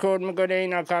go there crowd, I go there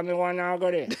in a car, I want to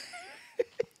go there.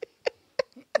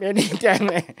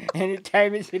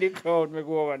 Anytime I see the crowd, I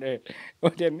go over there.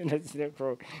 But then I see the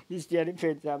crowd. You see the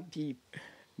fence and peep.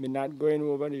 I'm not going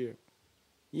over there.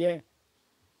 Yeah.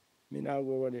 Me not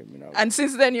go over there. And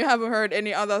since then, you haven't heard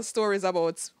any other stories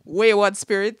about wayward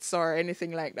spirits or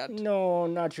anything like that? No,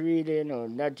 not really, no.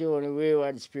 That's the only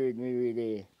wayward spirit me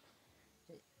really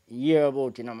hear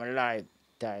about in my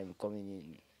lifetime coming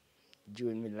in,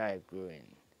 during my life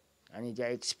growing. And he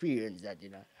just experienced that, you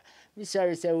know. Me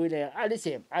sorry say we there all the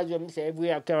same. As when me say if we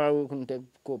have camera we couldn't take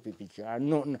Copie picture and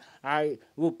nothing.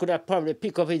 We could have probably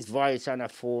pick up his voice on a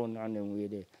phone and then we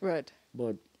there. Right.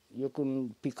 But you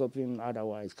couldn't pick up him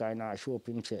otherwise, kinda show up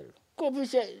himself. Copie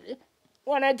said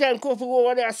one time Copie go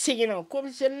over there singing, you know.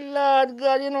 Copie said, Lord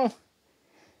God, you know,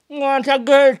 I want a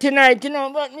girl tonight, you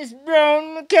know, but Miss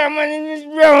Brown, I can't manage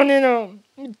Miss Brown, you know.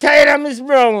 I'm tired of Miss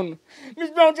Brown.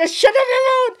 Miss Brown just shut up your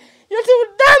mouth. You're too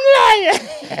damn liar.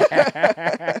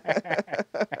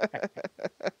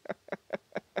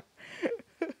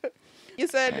 You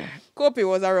said Copie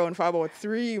was around for about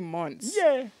 3 months.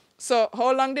 Yeah. So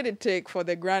how long did it take for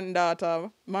the granddaughter,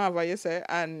 Marva, you say,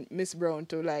 and Miss Brown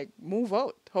to like move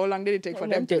out? How long did it take for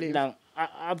them to leave? Long.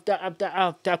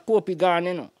 After Copie gone,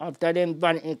 you know, after them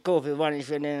Copie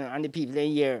vanished and the people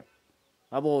in hear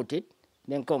about it,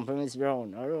 then come from Miss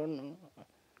Brown. Around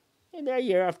a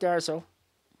year after or so.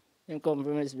 Then come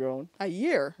from Miss Brown. A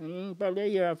year? Probably a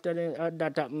year after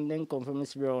that happened, then come from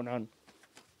Miss Brown and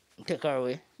take her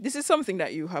away. This is something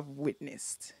that you have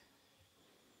witnessed.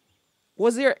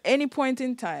 Was there any point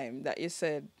in time that you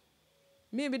said,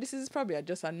 maybe this is probably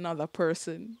just another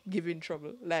person giving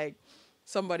trouble? Like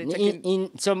somebody taking...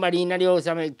 Somebody in the house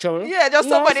that make trouble? Yeah, just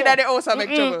somebody in the house that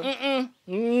make trouble.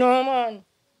 No, man.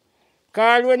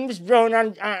 Because when Miss Brown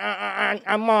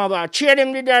and Marva, cheer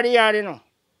them the daddy yard, you know.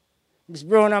 Miss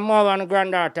Brown and Marva and the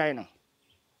granddaughter, you know.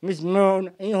 Miss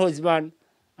Brown and her husband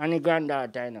and the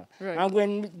granddaughter, you know. Right. And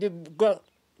when the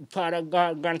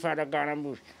grandfather gone and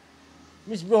bush,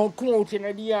 Miss Brown come out in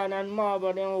the yard and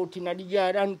Marva them out in the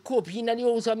yard and Copie in the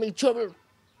house and make trouble.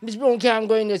 Miss Brown can't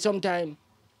go in there sometime.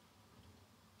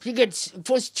 She gets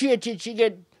frustrated, she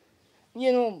get,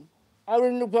 you know, I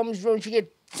don't look at Miss Brown, she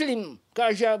get slim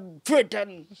because she have fret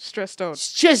and Stressed out.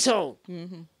 stress out.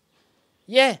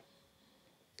 Yeah.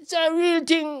 It's a real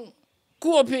thing,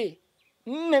 Copie.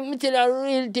 Let me tell you a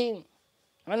real thing.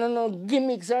 I don't know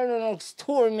gimmicks, I don't know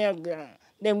story me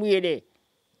them way there.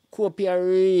 Copie a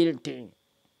real thing.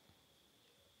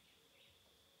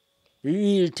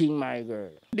 Real thing, my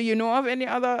girl. Do you know of any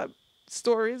other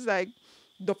stories, like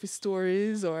Duppy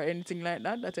stories or anything like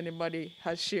that, that anybody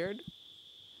has shared?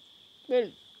 Well,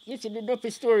 you see the Duppy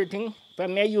story thing. For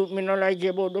me, me not like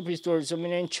hear about Duppy story, so me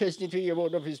not interested to hear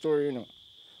about Duppy story, you know.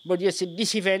 But you see,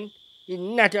 this event is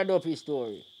not a Duppy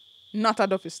story. Not a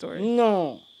Duppy story?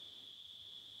 No.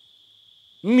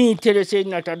 Me tell you say it's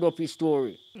not a Duppy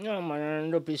story. No, man,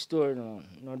 not a Duppy story, no.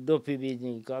 No Duppy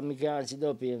business, because I can't see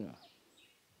Duppy, you know.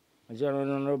 I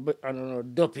don't know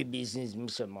Duppy business,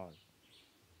 Mr. Man.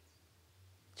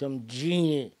 Some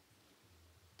genie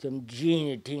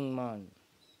thing, man.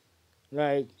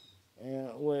 Like, in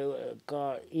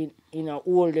the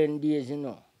olden days, you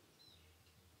know,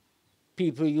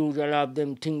 people usually have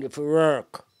them things for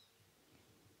work.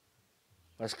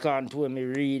 That's can't when me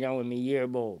read and when me hear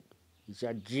about. It's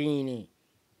a genie.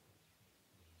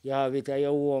 You have it at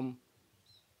your home,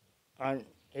 and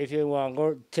if you want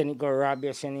go send it go rob,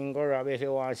 you send him go rob. If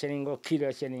you want send him go kill,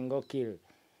 you send him go kill.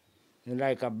 It's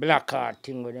like a black art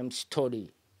thing with them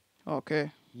study.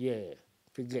 Okay. Yeah,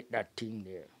 forget that thing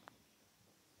there.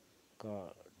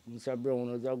 Cause Mr.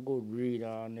 Brown was a good reader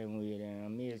and them way there.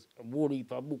 And me a whole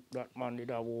heap of book that man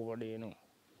did have over there, you know.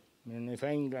 And if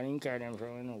England in carry them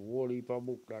from, you know, whole heap of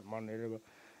book that man did have.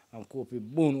 And Copie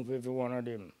burn up every one of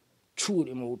them. Throw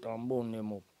them out and burn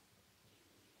them up.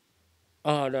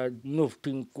 All that enough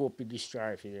thing Copie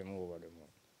destroy for them over them.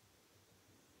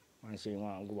 And say he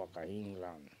want to go back to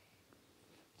England.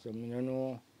 So me don't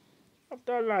know.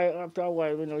 After a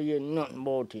while, we don't hear nothing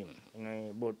about him. You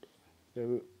know, but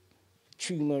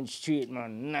 3 months straight,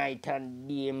 man, night and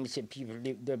day, me see people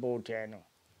live about here, you know.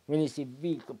 When you see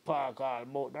vehicle park all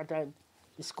about that time,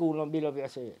 the school don't build up, you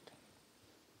say it.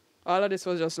 All of this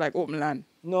was just like open land?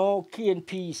 No, cane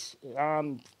piece,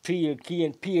 field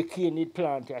cane, pear cane it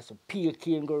plant here, so pear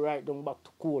cane go right down back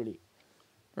to Coley.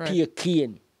 Right. Pear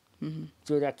cane.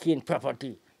 So that cane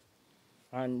property.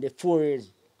 And the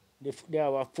forest, they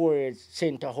have a forest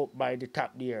center up by the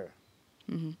top there.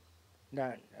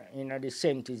 That in the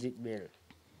 70s it built.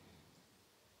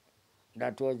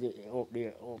 That was up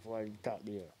there, up at the top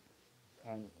there.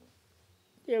 And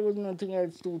there was nothing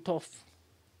else too tough.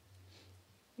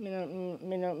 Me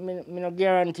no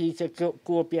guarantee say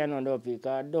Copie and no Duppy,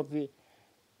 because Duppy,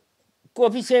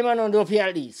 Copie say man on Duppy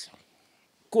at least.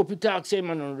 Copie talk say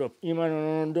man on Duppy, he man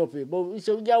on Duppy. But we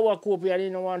say we get what Copie and he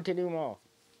don't want to tell him off.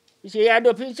 He say, yeah,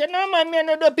 Duppy. He say, no man, me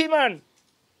no Duppy, man.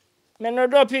 Me no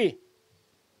Duppy.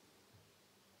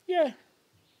 Yeah.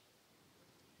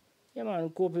 Yeah, man,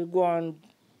 Copie go on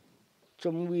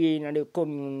some way in the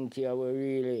community where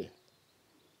really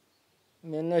I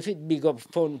don't know if it big up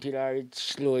fun till or it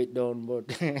slow it down,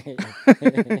 but yeah,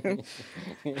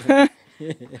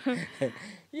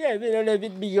 I don't know if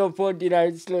it big up fun till or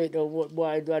it slow it down, but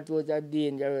boy, that was a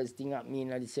dangerous thing at me in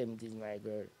the 70s, my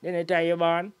girl. Then the time you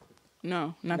born?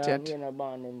 No, not No, yet. you're not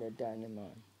born in the time,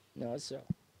 man. No, sir.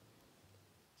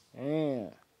 Yeah.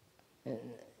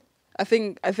 I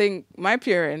think my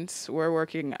parents were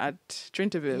working at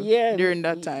Trinity during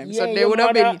that time, yeah, so they would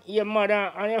have been. Your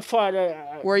mother and your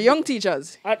father Were young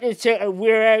teachers. At the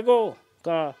where I go,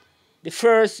 'cause the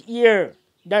first year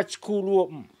that school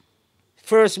open,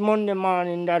 first Monday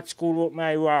morning that school open,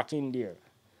 I walk in there.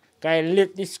 'Cause I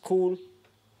left the school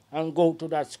and go to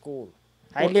that school.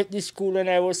 I left the school when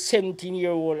I was 17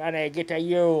 years old and I get a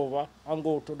year over and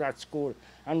go to that school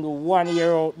and do 1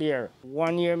 year out there.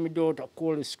 1 year me do out of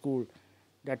college school.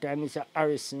 That time Mr.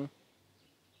 Harrison,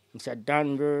 Mr.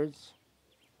 Danvers,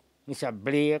 Mr.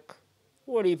 Blake,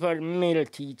 what if a male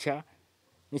teacher?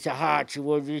 Mr. Archie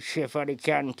was the chef of the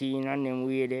canteen and them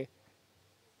way there.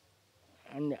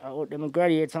 And out them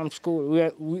graduate from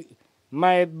school.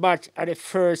 My batch are the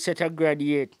first set of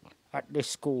graduate at the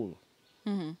school.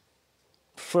 Mm-hmm.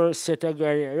 First set of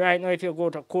graduate. Right now, if you go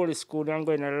to college school and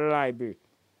go in the library,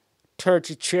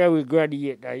 33 we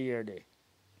graduate that year there.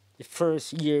 The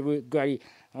first year we graduate.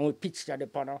 And we pitched at the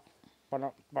pan a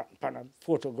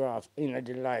photograph in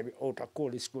the library out of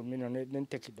college school. Then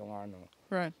take it down now.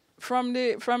 Right. From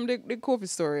the Copie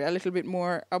story, a little bit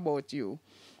more about you.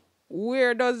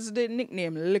 Where does the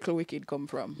nickname Little Wicked come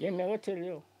from? Yeah, me I tell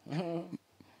you.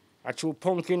 I chew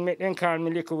pumpkin, make them call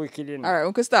me Little Wicked. You know. All right,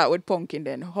 we can start with Pumpkin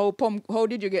then. How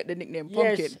did you get the nickname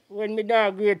Pumpkin? Yes, when me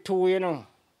dog grade 2, you know,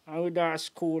 and we dog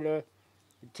school, the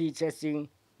teacher sing,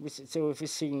 so if we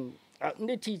sing,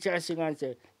 the teacher sing and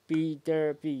say,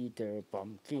 Peter, Peter,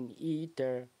 pumpkin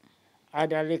eater.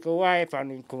 Had a little wife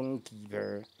and he couldn't keep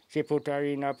her. She put her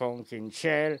in a pumpkin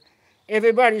shell.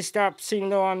 Everybody stop singing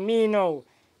now and me now.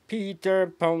 Peter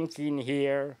Pumpkin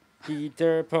here.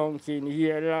 Peter Pumpkin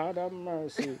here. Lord have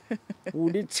mercy.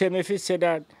 Who did tell me if he said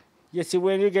that? You see,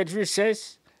 when you get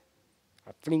recess,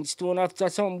 I fling stone after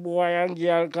some boy and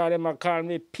girl call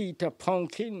me Peter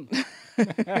Pumpkin.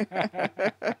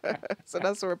 So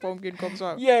that's where Pumpkin comes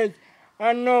from? Yes.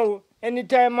 And now,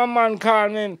 anytime a man call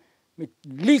me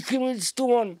lick him with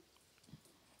stone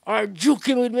or juke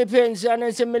him with my pencil and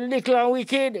I say me little and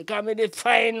wicked, because me the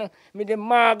fine, me the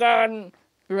maga and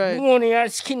money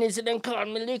and skinny, so then call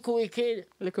me little wicked.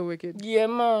 Little Wicked. Yeah,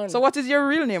 man. So what is your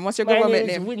real name? What's your government name? My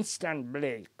name is Winston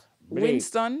Blake.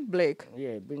 Winston Blake?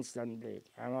 Yeah, Winston Blake.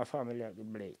 I'm a family of the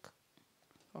Blake.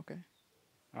 Okay.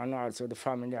 And also the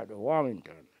family of the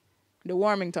Warmington. The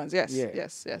Warmingtons, yes. Yeah.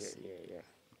 Yes. Yeah.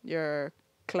 You're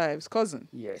Clive's cousin.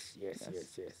 Yes.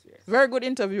 Very good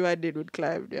interview I did with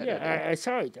Clive the other day. I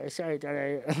saw it, and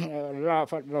I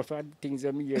laugh at things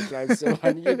that me hear Clive so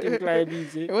and you think Clive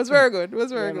easy. It was very good. It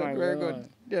was very good. Man, very good.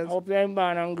 Yes. I hope you're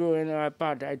born and growing a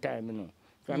part of the time, you know.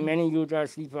 Because many youth are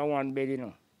sleep on one bed, you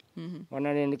know. Mm-hmm. One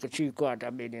of them like a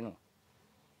 3/4 bed, you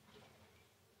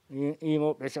know. Him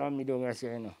up there, so me down and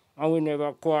say, you know. And we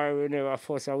never quarrel, we never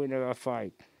fuss, and we never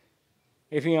fight.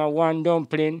 If you have one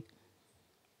dumpling,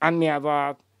 and me have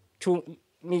a two,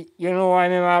 me, you know why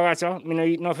me have a so? Me no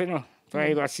eat nothing, no.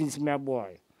 Ever since me a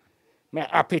boy. My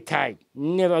appetite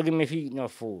never give me to eat no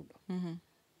food. Mm-hmm.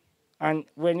 And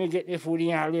when you get the food,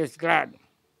 you're always glad.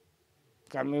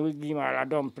 Because me will give me all a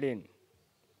dumpling.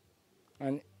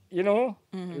 And, you know,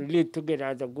 live together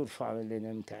as a good family in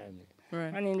them time.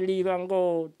 Right. And then leave and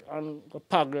go out and go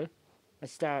paddle and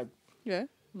start. Yeah.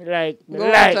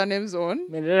 Go out on his own.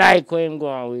 Me like where I'm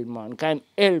going with, man. Can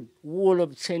help whole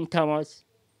of St. Thomas.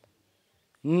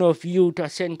 Enough youth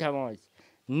at St. Thomas.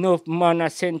 Enough man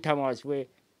at St. Thomas where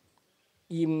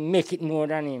he make it more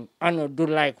than him. I don't do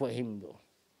like what him do.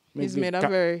 He's made a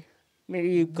very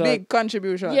big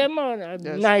contribution. Yeah,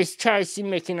 man. Nice choice he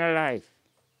make in a life.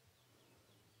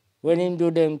 When him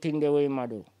do them things the way him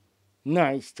do.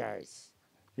 Nice choice.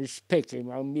 Respect him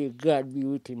and may God be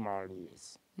with him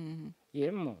always. Mm-hmm.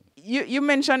 Yeah, man. You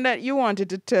mentioned that you wanted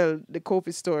to tell the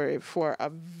Copie story for a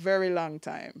very long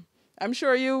time. I'm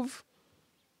sure you've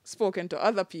spoken to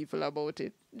other people about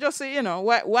it. Just say, you know,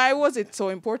 why was it so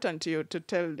important to you to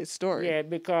tell this story? Yeah,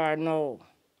 because no.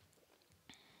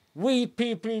 We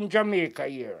people in Jamaica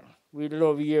here, we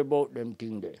love to hear about them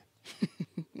things there.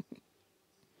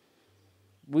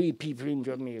 We people in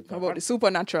Jamaica. About the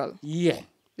supernatural. Yeah.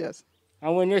 Yes.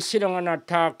 And when you sit down and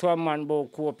talk to a man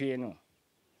about Copie, you know,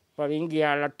 but he give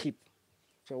all a tip.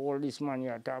 So all this man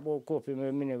here talk about Copie,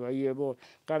 me never hear about.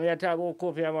 Because I talk about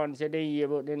Copie, man say they hear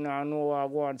about, they don't know what I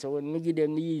go on. So when me give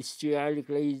them the history, a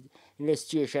little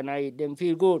illustration, them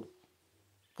feel good.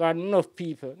 Got enough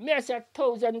people. Me I say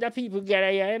thousands of people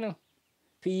gather here, you know.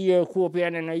 For hear Copie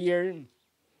and then I hear him.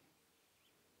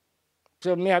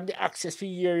 So me have the access to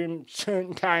hear him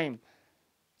certain time.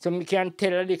 So me can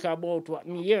tell a little about what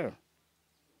me hear.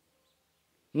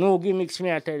 No gimmicks,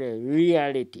 me I tell you.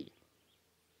 Reality.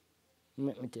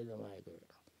 Let me tell you my girl.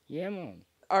 Yeah, man.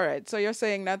 All right. So you're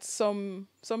saying that some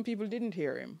people didn't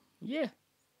hear him, Yeah.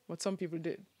 but some people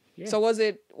did. Yeah. So was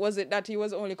it that he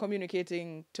was only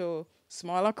communicating to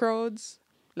smaller crowds?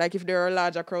 Like if there are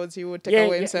larger crowds, he would take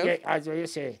away himself? Yeah, as what you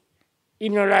say. He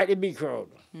not like the big crowd.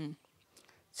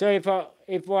 So if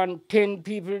 10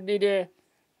 people did it,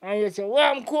 and you say,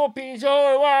 well, I'm Copie, so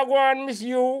I go and miss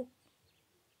you.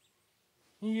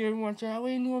 You hear him one say,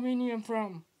 where you know my name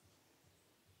from?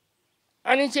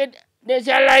 And he said, there's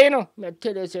a lie, you know. I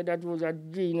tell you, said that was a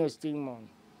genius thing, man.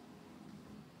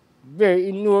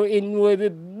 He know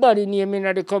everybody name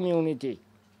in the community.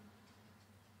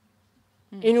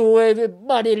 He know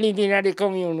everybody living in the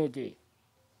community.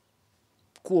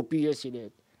 Copie, you see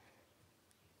that.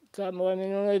 Come on, I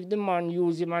don't know if the man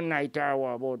use him at night or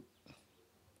what, but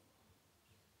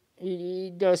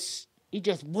he just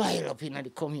boil up in the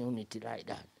community like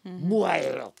that.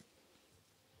 Boil up.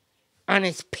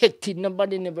 Unexpected.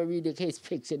 Nobody never really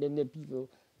expected them the people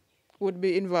Would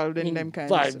be involved in them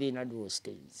kind of involved in those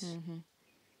things.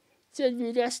 So it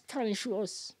really astonished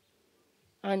us.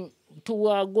 And to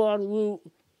what go on,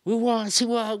 we want to see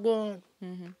what go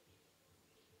on.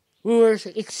 We were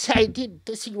excited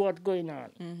to see what's going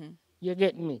on. You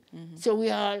get me? So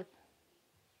we all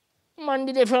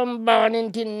Monday from morning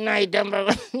until night, and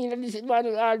you know, this is one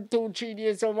all 2-3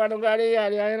 days, so one got the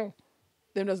yard, you know.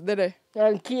 Them just did it.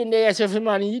 And clean the yourself for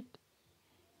man eat.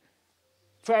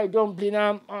 Fried dumpling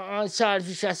and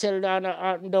saltfish I sell down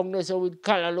down there so with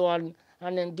callaloo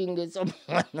and then thing that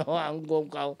someone know and go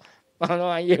cow. And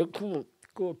know and hear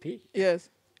Copie. Yes.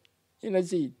 You know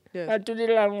see? Yes. And to the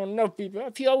land enough people. A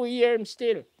few will hear him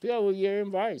still. A few will hear him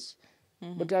voice.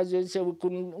 But as you say we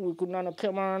couldn't have no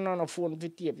camera and no phone to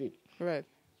tape it. Right.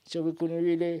 So we couldn't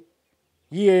really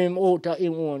hear him out of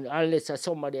him own unless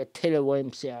somebody tell you what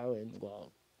him say or him go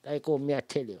out. Like how me I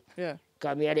tell you. Yeah.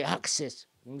 Because me had the access.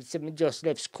 Me say me just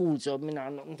left school so me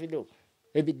not nothing to do.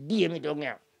 Every day me down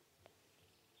here.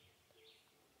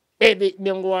 Every me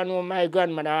go and know my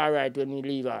grandmother alright when me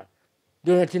leave her.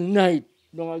 Down until night.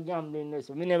 Don't gambling.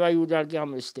 So me never use that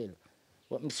gamble still.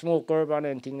 But me smoke herb and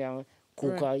anything now.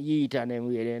 Cook and eat and them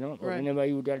way, you know. But me never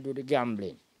use that do the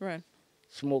gambling. Right.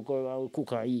 Smoke herb and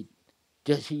cook and eat.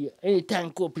 Just see,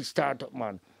 anytime Copie start up,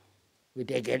 man,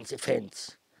 with against the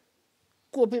fence.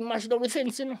 Copie mash down the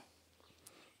fence, you know.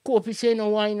 Copie say no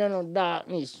wine and no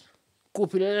darkness.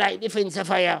 Copie light the fence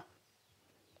afire.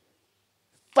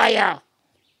 Fire!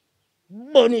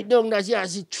 Burn it down, that's you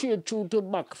see straight through to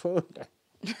back further.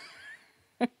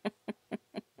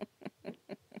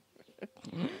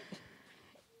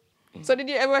 So did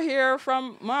you ever hear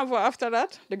from Marva after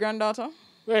that, the granddaughter?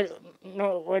 Well,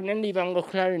 no, when they leave and go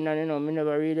Clarendon, you know, me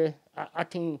never really, I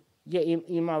think, yeah,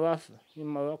 him have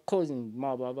a cousin,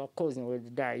 Marva have a cousin who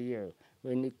died here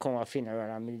when they come a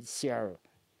funeral and me see her.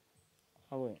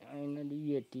 I went, in the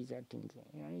 80s, I think,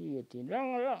 in the 80s,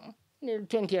 long, nearly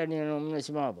 20 years, you know, I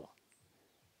see Marva.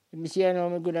 If I see her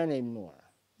now, I good at name more.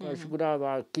 Because she could have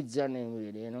our kids and name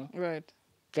with, you know. Right.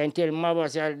 Can tell Marva,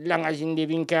 say, as long as he live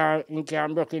in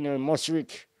Cambrook, you know, must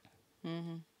rich.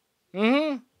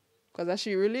 Because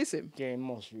she released him. Yeah,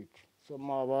 must rich. So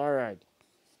Marva, all right.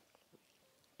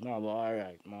 Marva,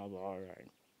 all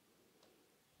right.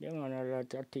 Yeah, man, a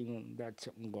lot of things that's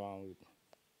something going on with.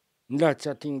 Lots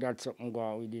of things that's something going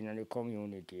on within the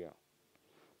community. Yeah.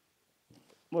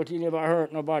 But he never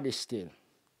hurt nobody still.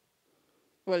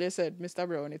 Well, you said, Mr.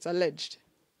 Brown, it's alleged.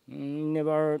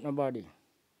 Never hurt nobody.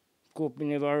 Copie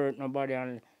never hurt nobody.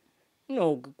 And,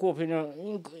 no, Copie,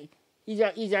 no, he's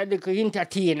a little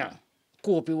entertainer.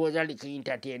 Copie was a little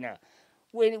entertainer.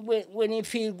 When he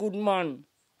feel good, man,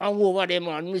 and over there,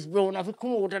 man, Miss Brown have to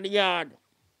come out of the yard.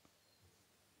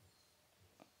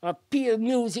 A pure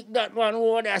music, that one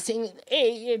over there singing,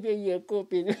 hey,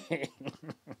 Copie.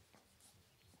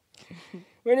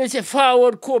 When they say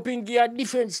forward, Copie give a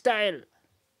different style.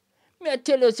 Me I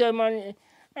tell you, say, man,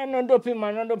 I'm not Duppy,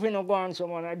 man, not Duppy no go on, so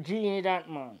man, a genie that,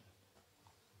 man.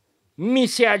 Me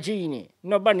say a genie.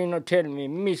 Nobody no tell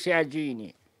me say a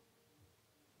genie.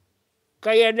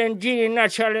 Because you them genie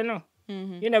natural, you know.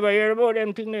 You never hear about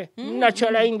them thing there.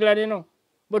 Natural England, you know.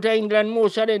 But England,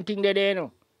 most of them thing there, you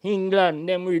know. England,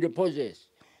 them really possess.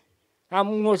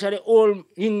 And most of the old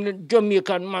England,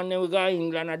 Jamaican man, they go to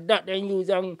England, and that they use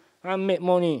and make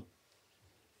money.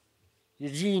 The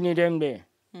genie them there.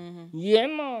 Yeah,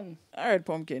 man. All right,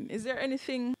 Pumpkin. Is there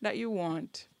anything that you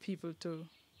want people to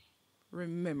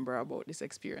remember about this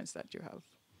experience that you have?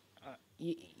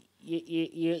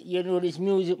 You know this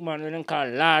music man when they call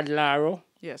Lord Laro?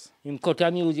 Yes. Him cut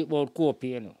a music about Copie,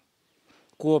 you know.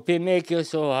 Copie make you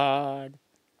so hard.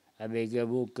 I beg you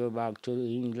book you back to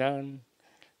England.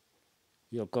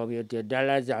 You come with your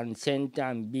dollars and cents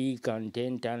and be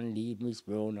content and leave Miss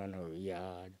Brown on her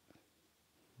yard.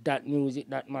 That music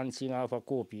that man sing off a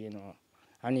Copie, you know.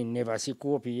 And he never see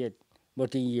Copie yet,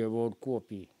 but he hear about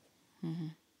Copie.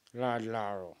 Lord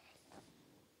Laro.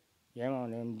 Yeah,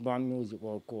 man, them band music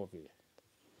about Copie.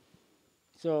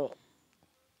 So,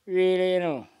 really, you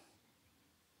know,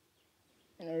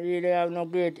 I really have no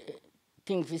great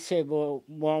thing to say about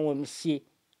one when I see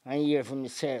and hear from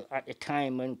myself at the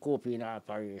time when Copie in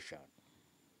operation.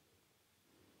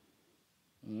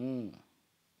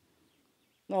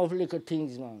 No little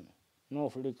things, man. No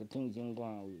little things in go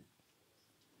on with.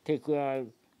 Take all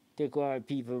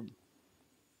people,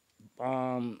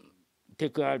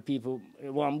 take all people.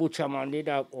 One butcher man did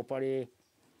up for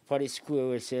the square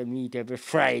where say meet every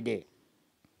Friday.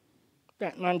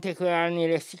 That man take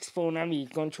nearly 6 pounds of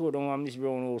meat, control down on Miss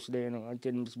Brown house there, you know, and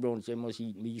tell Miss Brown say must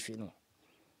eat beef, you know.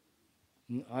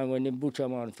 And when the butcher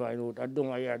man find out, I don't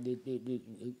want the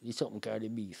something called the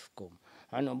beef come.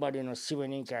 And nobody no see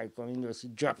when he can come, he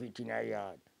just drop it in a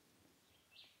yard.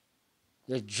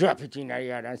 Just drop it in a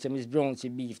yard and say Miss Brown see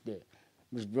beef there.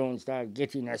 Miss Brown start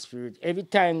getting a spirit. Every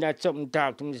time that something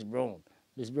talk to Miss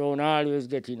Brown always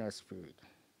getting a spirit.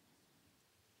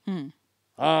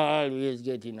 Always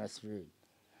getting a spirit.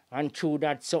 And through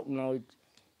that something now,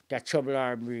 that trouble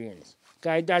our brains.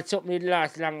 Because that something it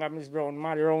last longer, Miss Brown,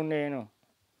 mad around there, you know.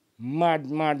 Mad.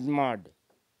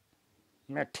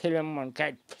 I tell him, man,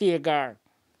 because it plague her.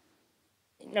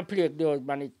 It not plague the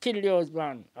husband, it kill the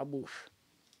husband, a bush.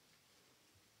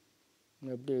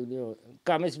 Not plague the husband.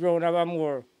 Because Miss Brown have a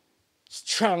more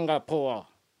stronger power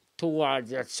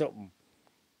towards that something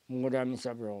more than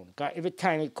Mr. Brown. Because every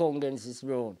time it comes against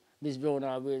Miss Brown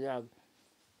always have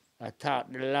I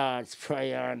taught the Lord's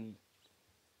Prayer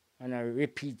and I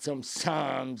repeat some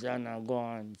psalms and I go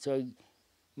on. So I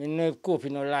know if Copie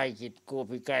don't like it,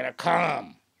 Copie kind of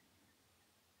calm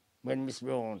when Miss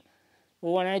Brown. But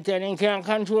when I tell him can't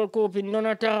control Copie, none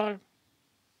at all.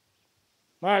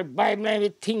 Well, Bible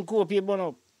everything Copie burn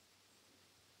up.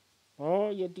 Oh,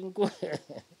 you think Copie?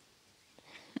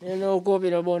 You know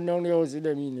Copie don't burn down the house with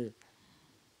them in there.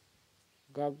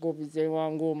 Because Copie say he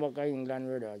want to go back to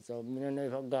England with us. So I don't know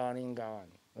if I'm gone.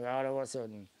 All of a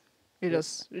sudden. You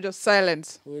just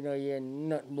silence. We don't hear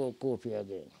nothing about Copie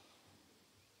again.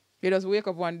 You just wake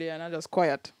up one day and I just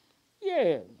quiet.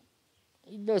 Yeah.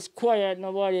 It just quiet,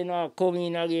 nobody now come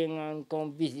in again and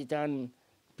come visit and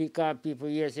pick up people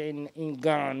here saying in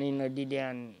gone in the day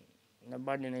and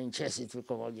nobody not interested to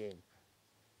come again.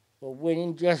 But when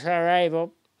it just arrive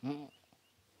up,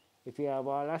 if you have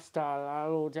all a stall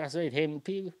all out as it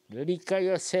empty, liquor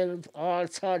yourself, all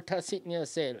sort of sitting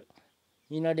yourself.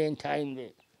 You know then time there.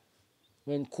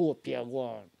 When Copie are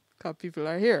gone. Because people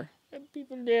are here. And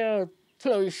people there are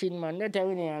flourishing, man. That's why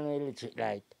we don't have no electric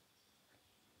light.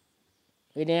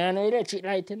 We don't have no electric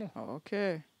light, you know.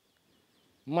 Okay.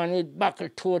 Man with buckle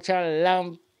torch and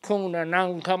lamp, crown and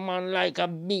anchor, man, like a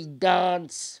big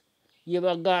dance. You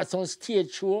ever got some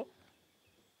stage show?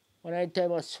 When I tell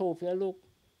you Sophia, look,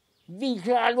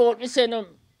 vehicle all out, we send them.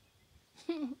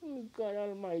 God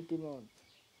almighty, man.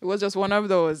 It was just one of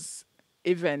those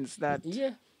events that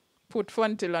Yeah. put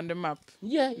Funtil on the map.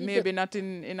 Yeah. Maybe not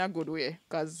in a good way,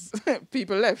 because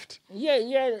people left.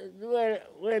 Yeah.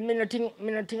 Well, me not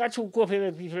think I should go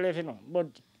for people left, you know.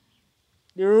 But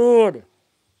the road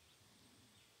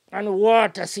and the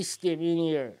water system in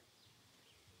here,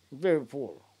 very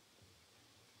poor.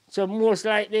 So most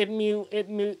likely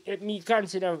if me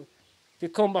consider to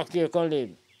come back here, come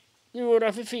live. The road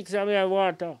have to fix and we have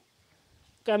water.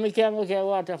 Because I can't go get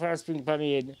water for a spring for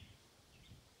me head.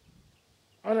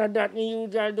 And that me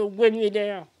usually do when we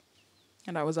there.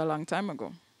 And that was a long time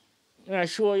ago. I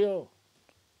show you.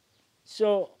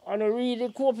 So, and I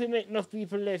really Copie make enough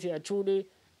people left here through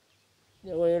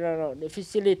the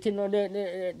facility, no,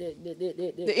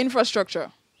 The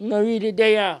infrastructure. no really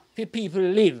there for people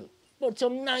live. But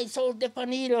some nice house they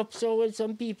can eat up so where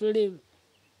some people live.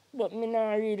 But me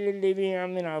not really live here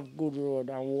and me not have good road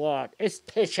and water,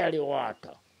 especially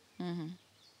water.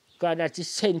 Because that's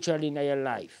essential in your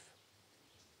life.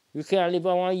 You can't live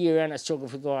 1 year and struggle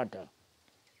for water.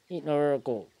 It no work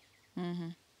out.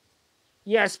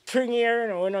 Yeah, spring here, you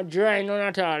know, we're not dry none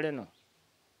at all, you know.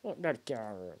 But that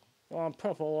can't work. You want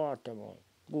proper water, man.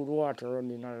 Good water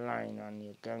running a line and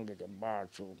you can get a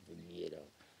bathroom from here.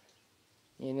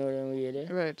 You know them way there?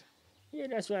 Right. Yeah,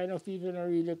 that's why enough people don't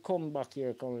really come back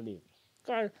here, come live.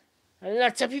 Because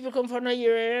lots of people come from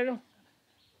here, you know.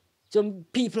 Some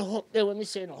people up there, when we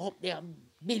say, up there,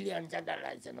 billions of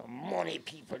dollars, you know, money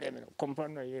people, them, you know, come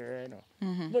from here, you know.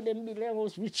 But them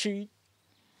billions retreat,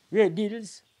 red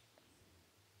deals,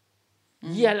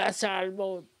 yellow all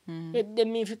about.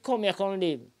 If you come here, come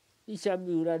live. It's a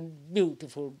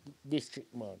beautiful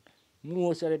district, man.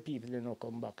 Most of the people, they don't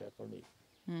come back here, come live.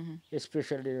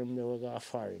 Especially them that go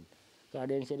foreign. Because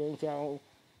they say they can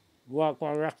walk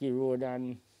on rocky road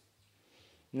and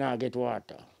not get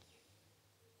water.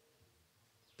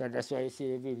 So that's why you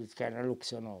see the village kind of looks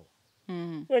so now.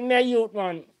 When me a youth,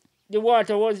 man, the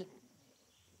water was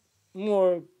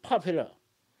more popular.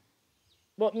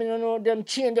 But me don't know, them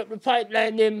changed up the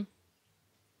pipeline, them.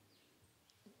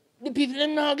 The people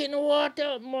them not getting no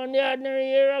water, man, they ordinary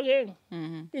here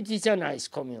again. It is a nice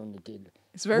community.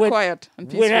 It's very quiet and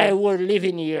peaceful. When I was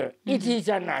living here, it is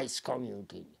a nice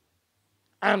community.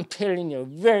 I'm telling you,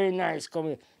 very nice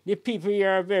community. The people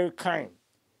here are very kind.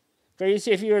 Because you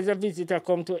see, if you as a visitor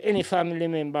come to any family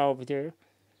member over there,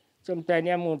 sometimes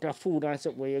the amount of food and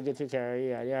stuff where you get to carry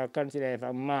here, they are considered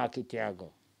a market you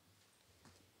go.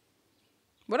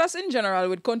 But that's in general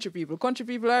with country people. Country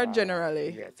people are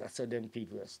generally yes, that's how them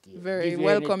people are still. very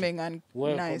welcoming and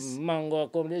nice. Mango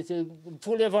come, they say,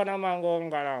 pull it on a mango and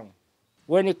go along.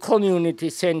 When the community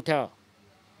center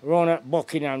around at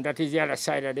Buckingham, that is the other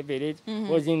side of the village,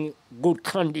 was in good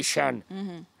condition.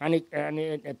 And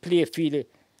it play field.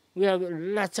 We have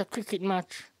lots of cricket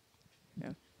match.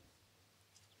 Yeah.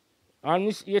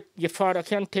 And your father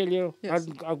can tell you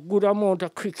a good amount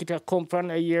of cricketer come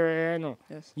from a year, you know.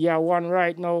 Yes. Yeah, one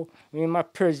right now, with my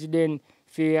president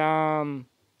for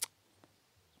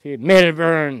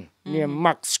Melbourne, near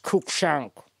Max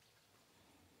Cruikshank.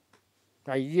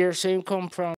 A year same come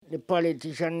from the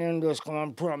politician them just come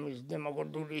and promise them are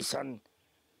going to do this and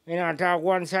you know, talk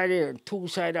one side here, two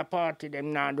side of party,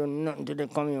 them not do nothing to the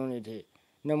community.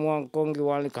 Them want to come give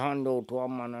one little handout to a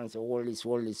man and say, all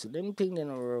this. Them things they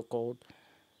don't work out.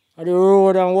 And the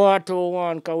road and water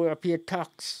want, because we are pay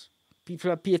tax.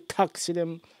 People are pay tax to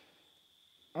them.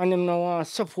 And them don't want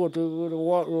support to the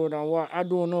road and water. I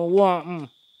don't know what them.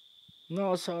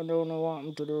 No, sir, I don't know what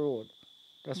them to the road.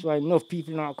 That's why enough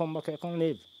people not come back here can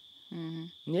live.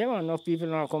 Yeah, man, enough people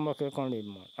not come back here can live,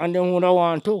 man. And them would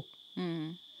want to.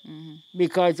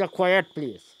 Because it's a quiet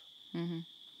place.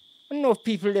 Enough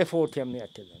people left out here, me I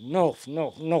tell you.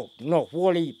 Enough,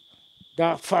 whole heap.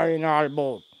 That foreign all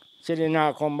about. So they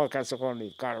now come back as a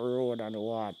country, got the road and the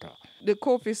water. The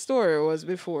Copie story was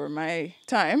before my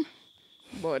time,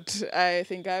 but I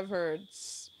think I've heard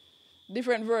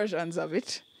different versions of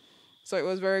it. So it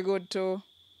was very good to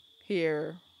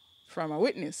hear from a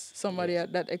witness, somebody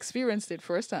that experienced it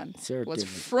firsthand. Certainly. Was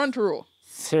front row.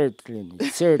 Certainly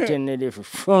the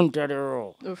front of the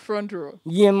row. The front row.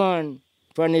 Yeah, man.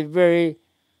 From the very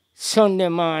Sunday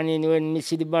morning when we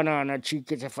see the banana tree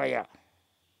catch a fire.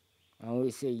 And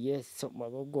we say, yes, something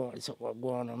will go on,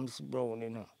 Mr. Brown, you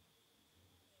know.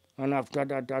 And after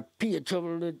that, that pay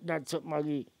trouble, that's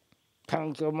something,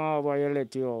 thank you, ma, why you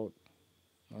let you out.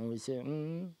 And we say,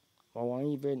 I want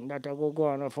event that I go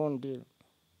on a fun deal.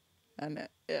 And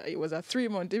it was a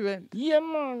 3-month event. Yeah,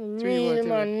 man. Really,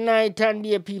 man. Event. Night and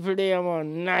day people there,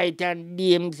 man. Night and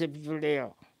day people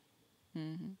there.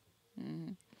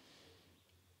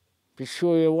 To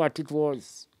show you what it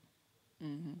was.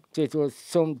 So it was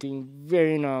something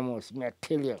very enormous, may I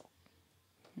tell you.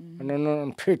 And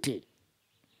I'm pretty.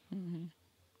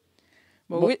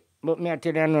 But may I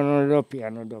tell you, I'm not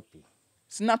Duppy.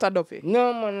 It's not a Duppy?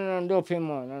 No, man, I'm not Duppy,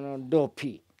 man. I'm not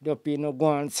Duppy. Duppy no go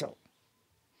on so.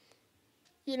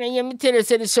 You know, you me tell you,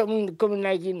 say there's something coming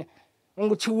like in, I'm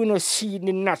going to no see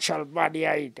the natural body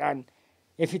of it, and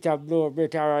if it a blow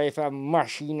better or if a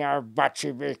machine or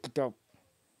battery break it up.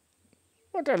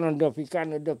 But I don't Duppy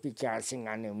can't sing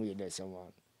on them way there's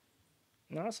someone.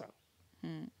 No, sir.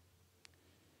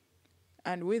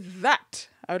 And with that,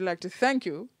 I would like to thank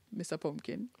you, Mr.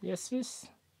 Pumpkin. Yes, miss.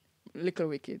 Little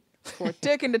Wicked, for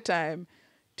taking the time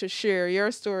to share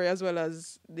your story as well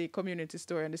as the community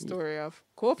story and the story of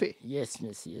Copie. Yes,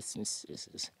 miss. Yes.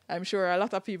 I'm sure a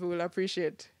lot of people will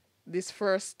appreciate this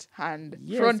first-hand,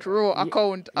 front-row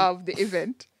account of the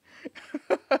event.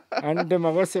 And them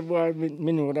are going to say, boy,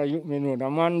 me know the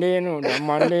Monday, me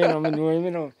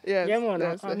know. Yes, yeah,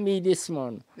 man, I meet this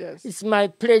man. Yes. It's my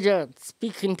pleasure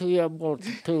speaking to you about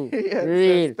it too.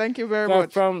 Yes. Thank you very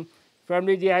much. From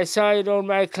the day I saw it on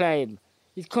my climb,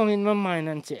 it come in my mind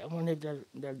and say, I wonder if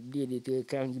that lady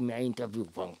can give me an interview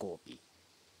from Copie.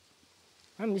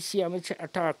 I'm see, I'm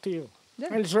talk to you. Yeah.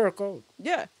 And it's work out.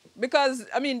 Yeah. because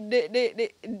I mean,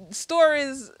 the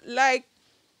stories like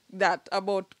that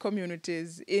about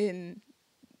communities in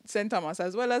St. Thomas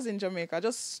as well as in Jamaica,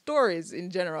 just stories in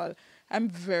general, I'm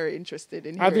very interested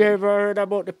in Have you hearing. ever heard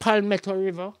about the Palmetto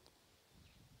River?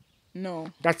 No.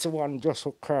 That's the one just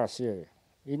across here.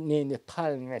 It named the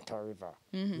Palmetto River.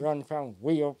 Run from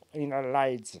way up in a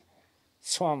lights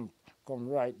swamp, come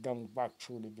right down back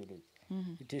through the village.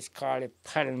 It is called the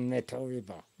Palmetto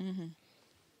River.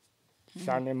 It's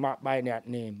on the map by that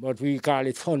name, but we call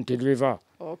it Fonthill River.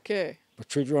 Okay.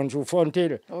 But it runs through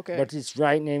Fonthill. Okay. But its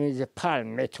right name is the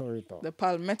Palmetto River. The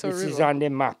Palmetto This River. is on the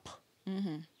map.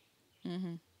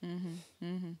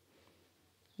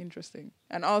 Interesting.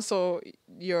 And also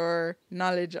your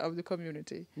knowledge of the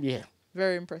community. Yeah,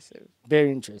 Very impressive.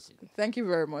 very interesting. Thank you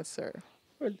very much, sir.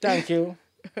 Well, thank you.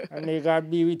 And may God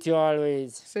be with you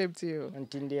always Same to you.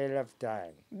 until the end of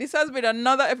time. This has been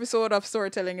another episode of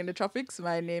Storytelling in the Tropics.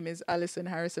 My name is Allison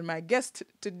Harrison. My guest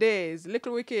today is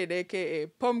Little Wicked, aka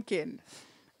Pumpkin,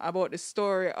 about the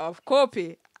story of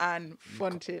Copie and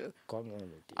Fonthill. Community.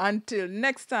 Until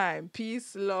next time,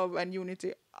 peace, love, and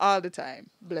unity all the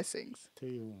time. Blessings. To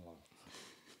you, man.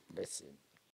 Blessing.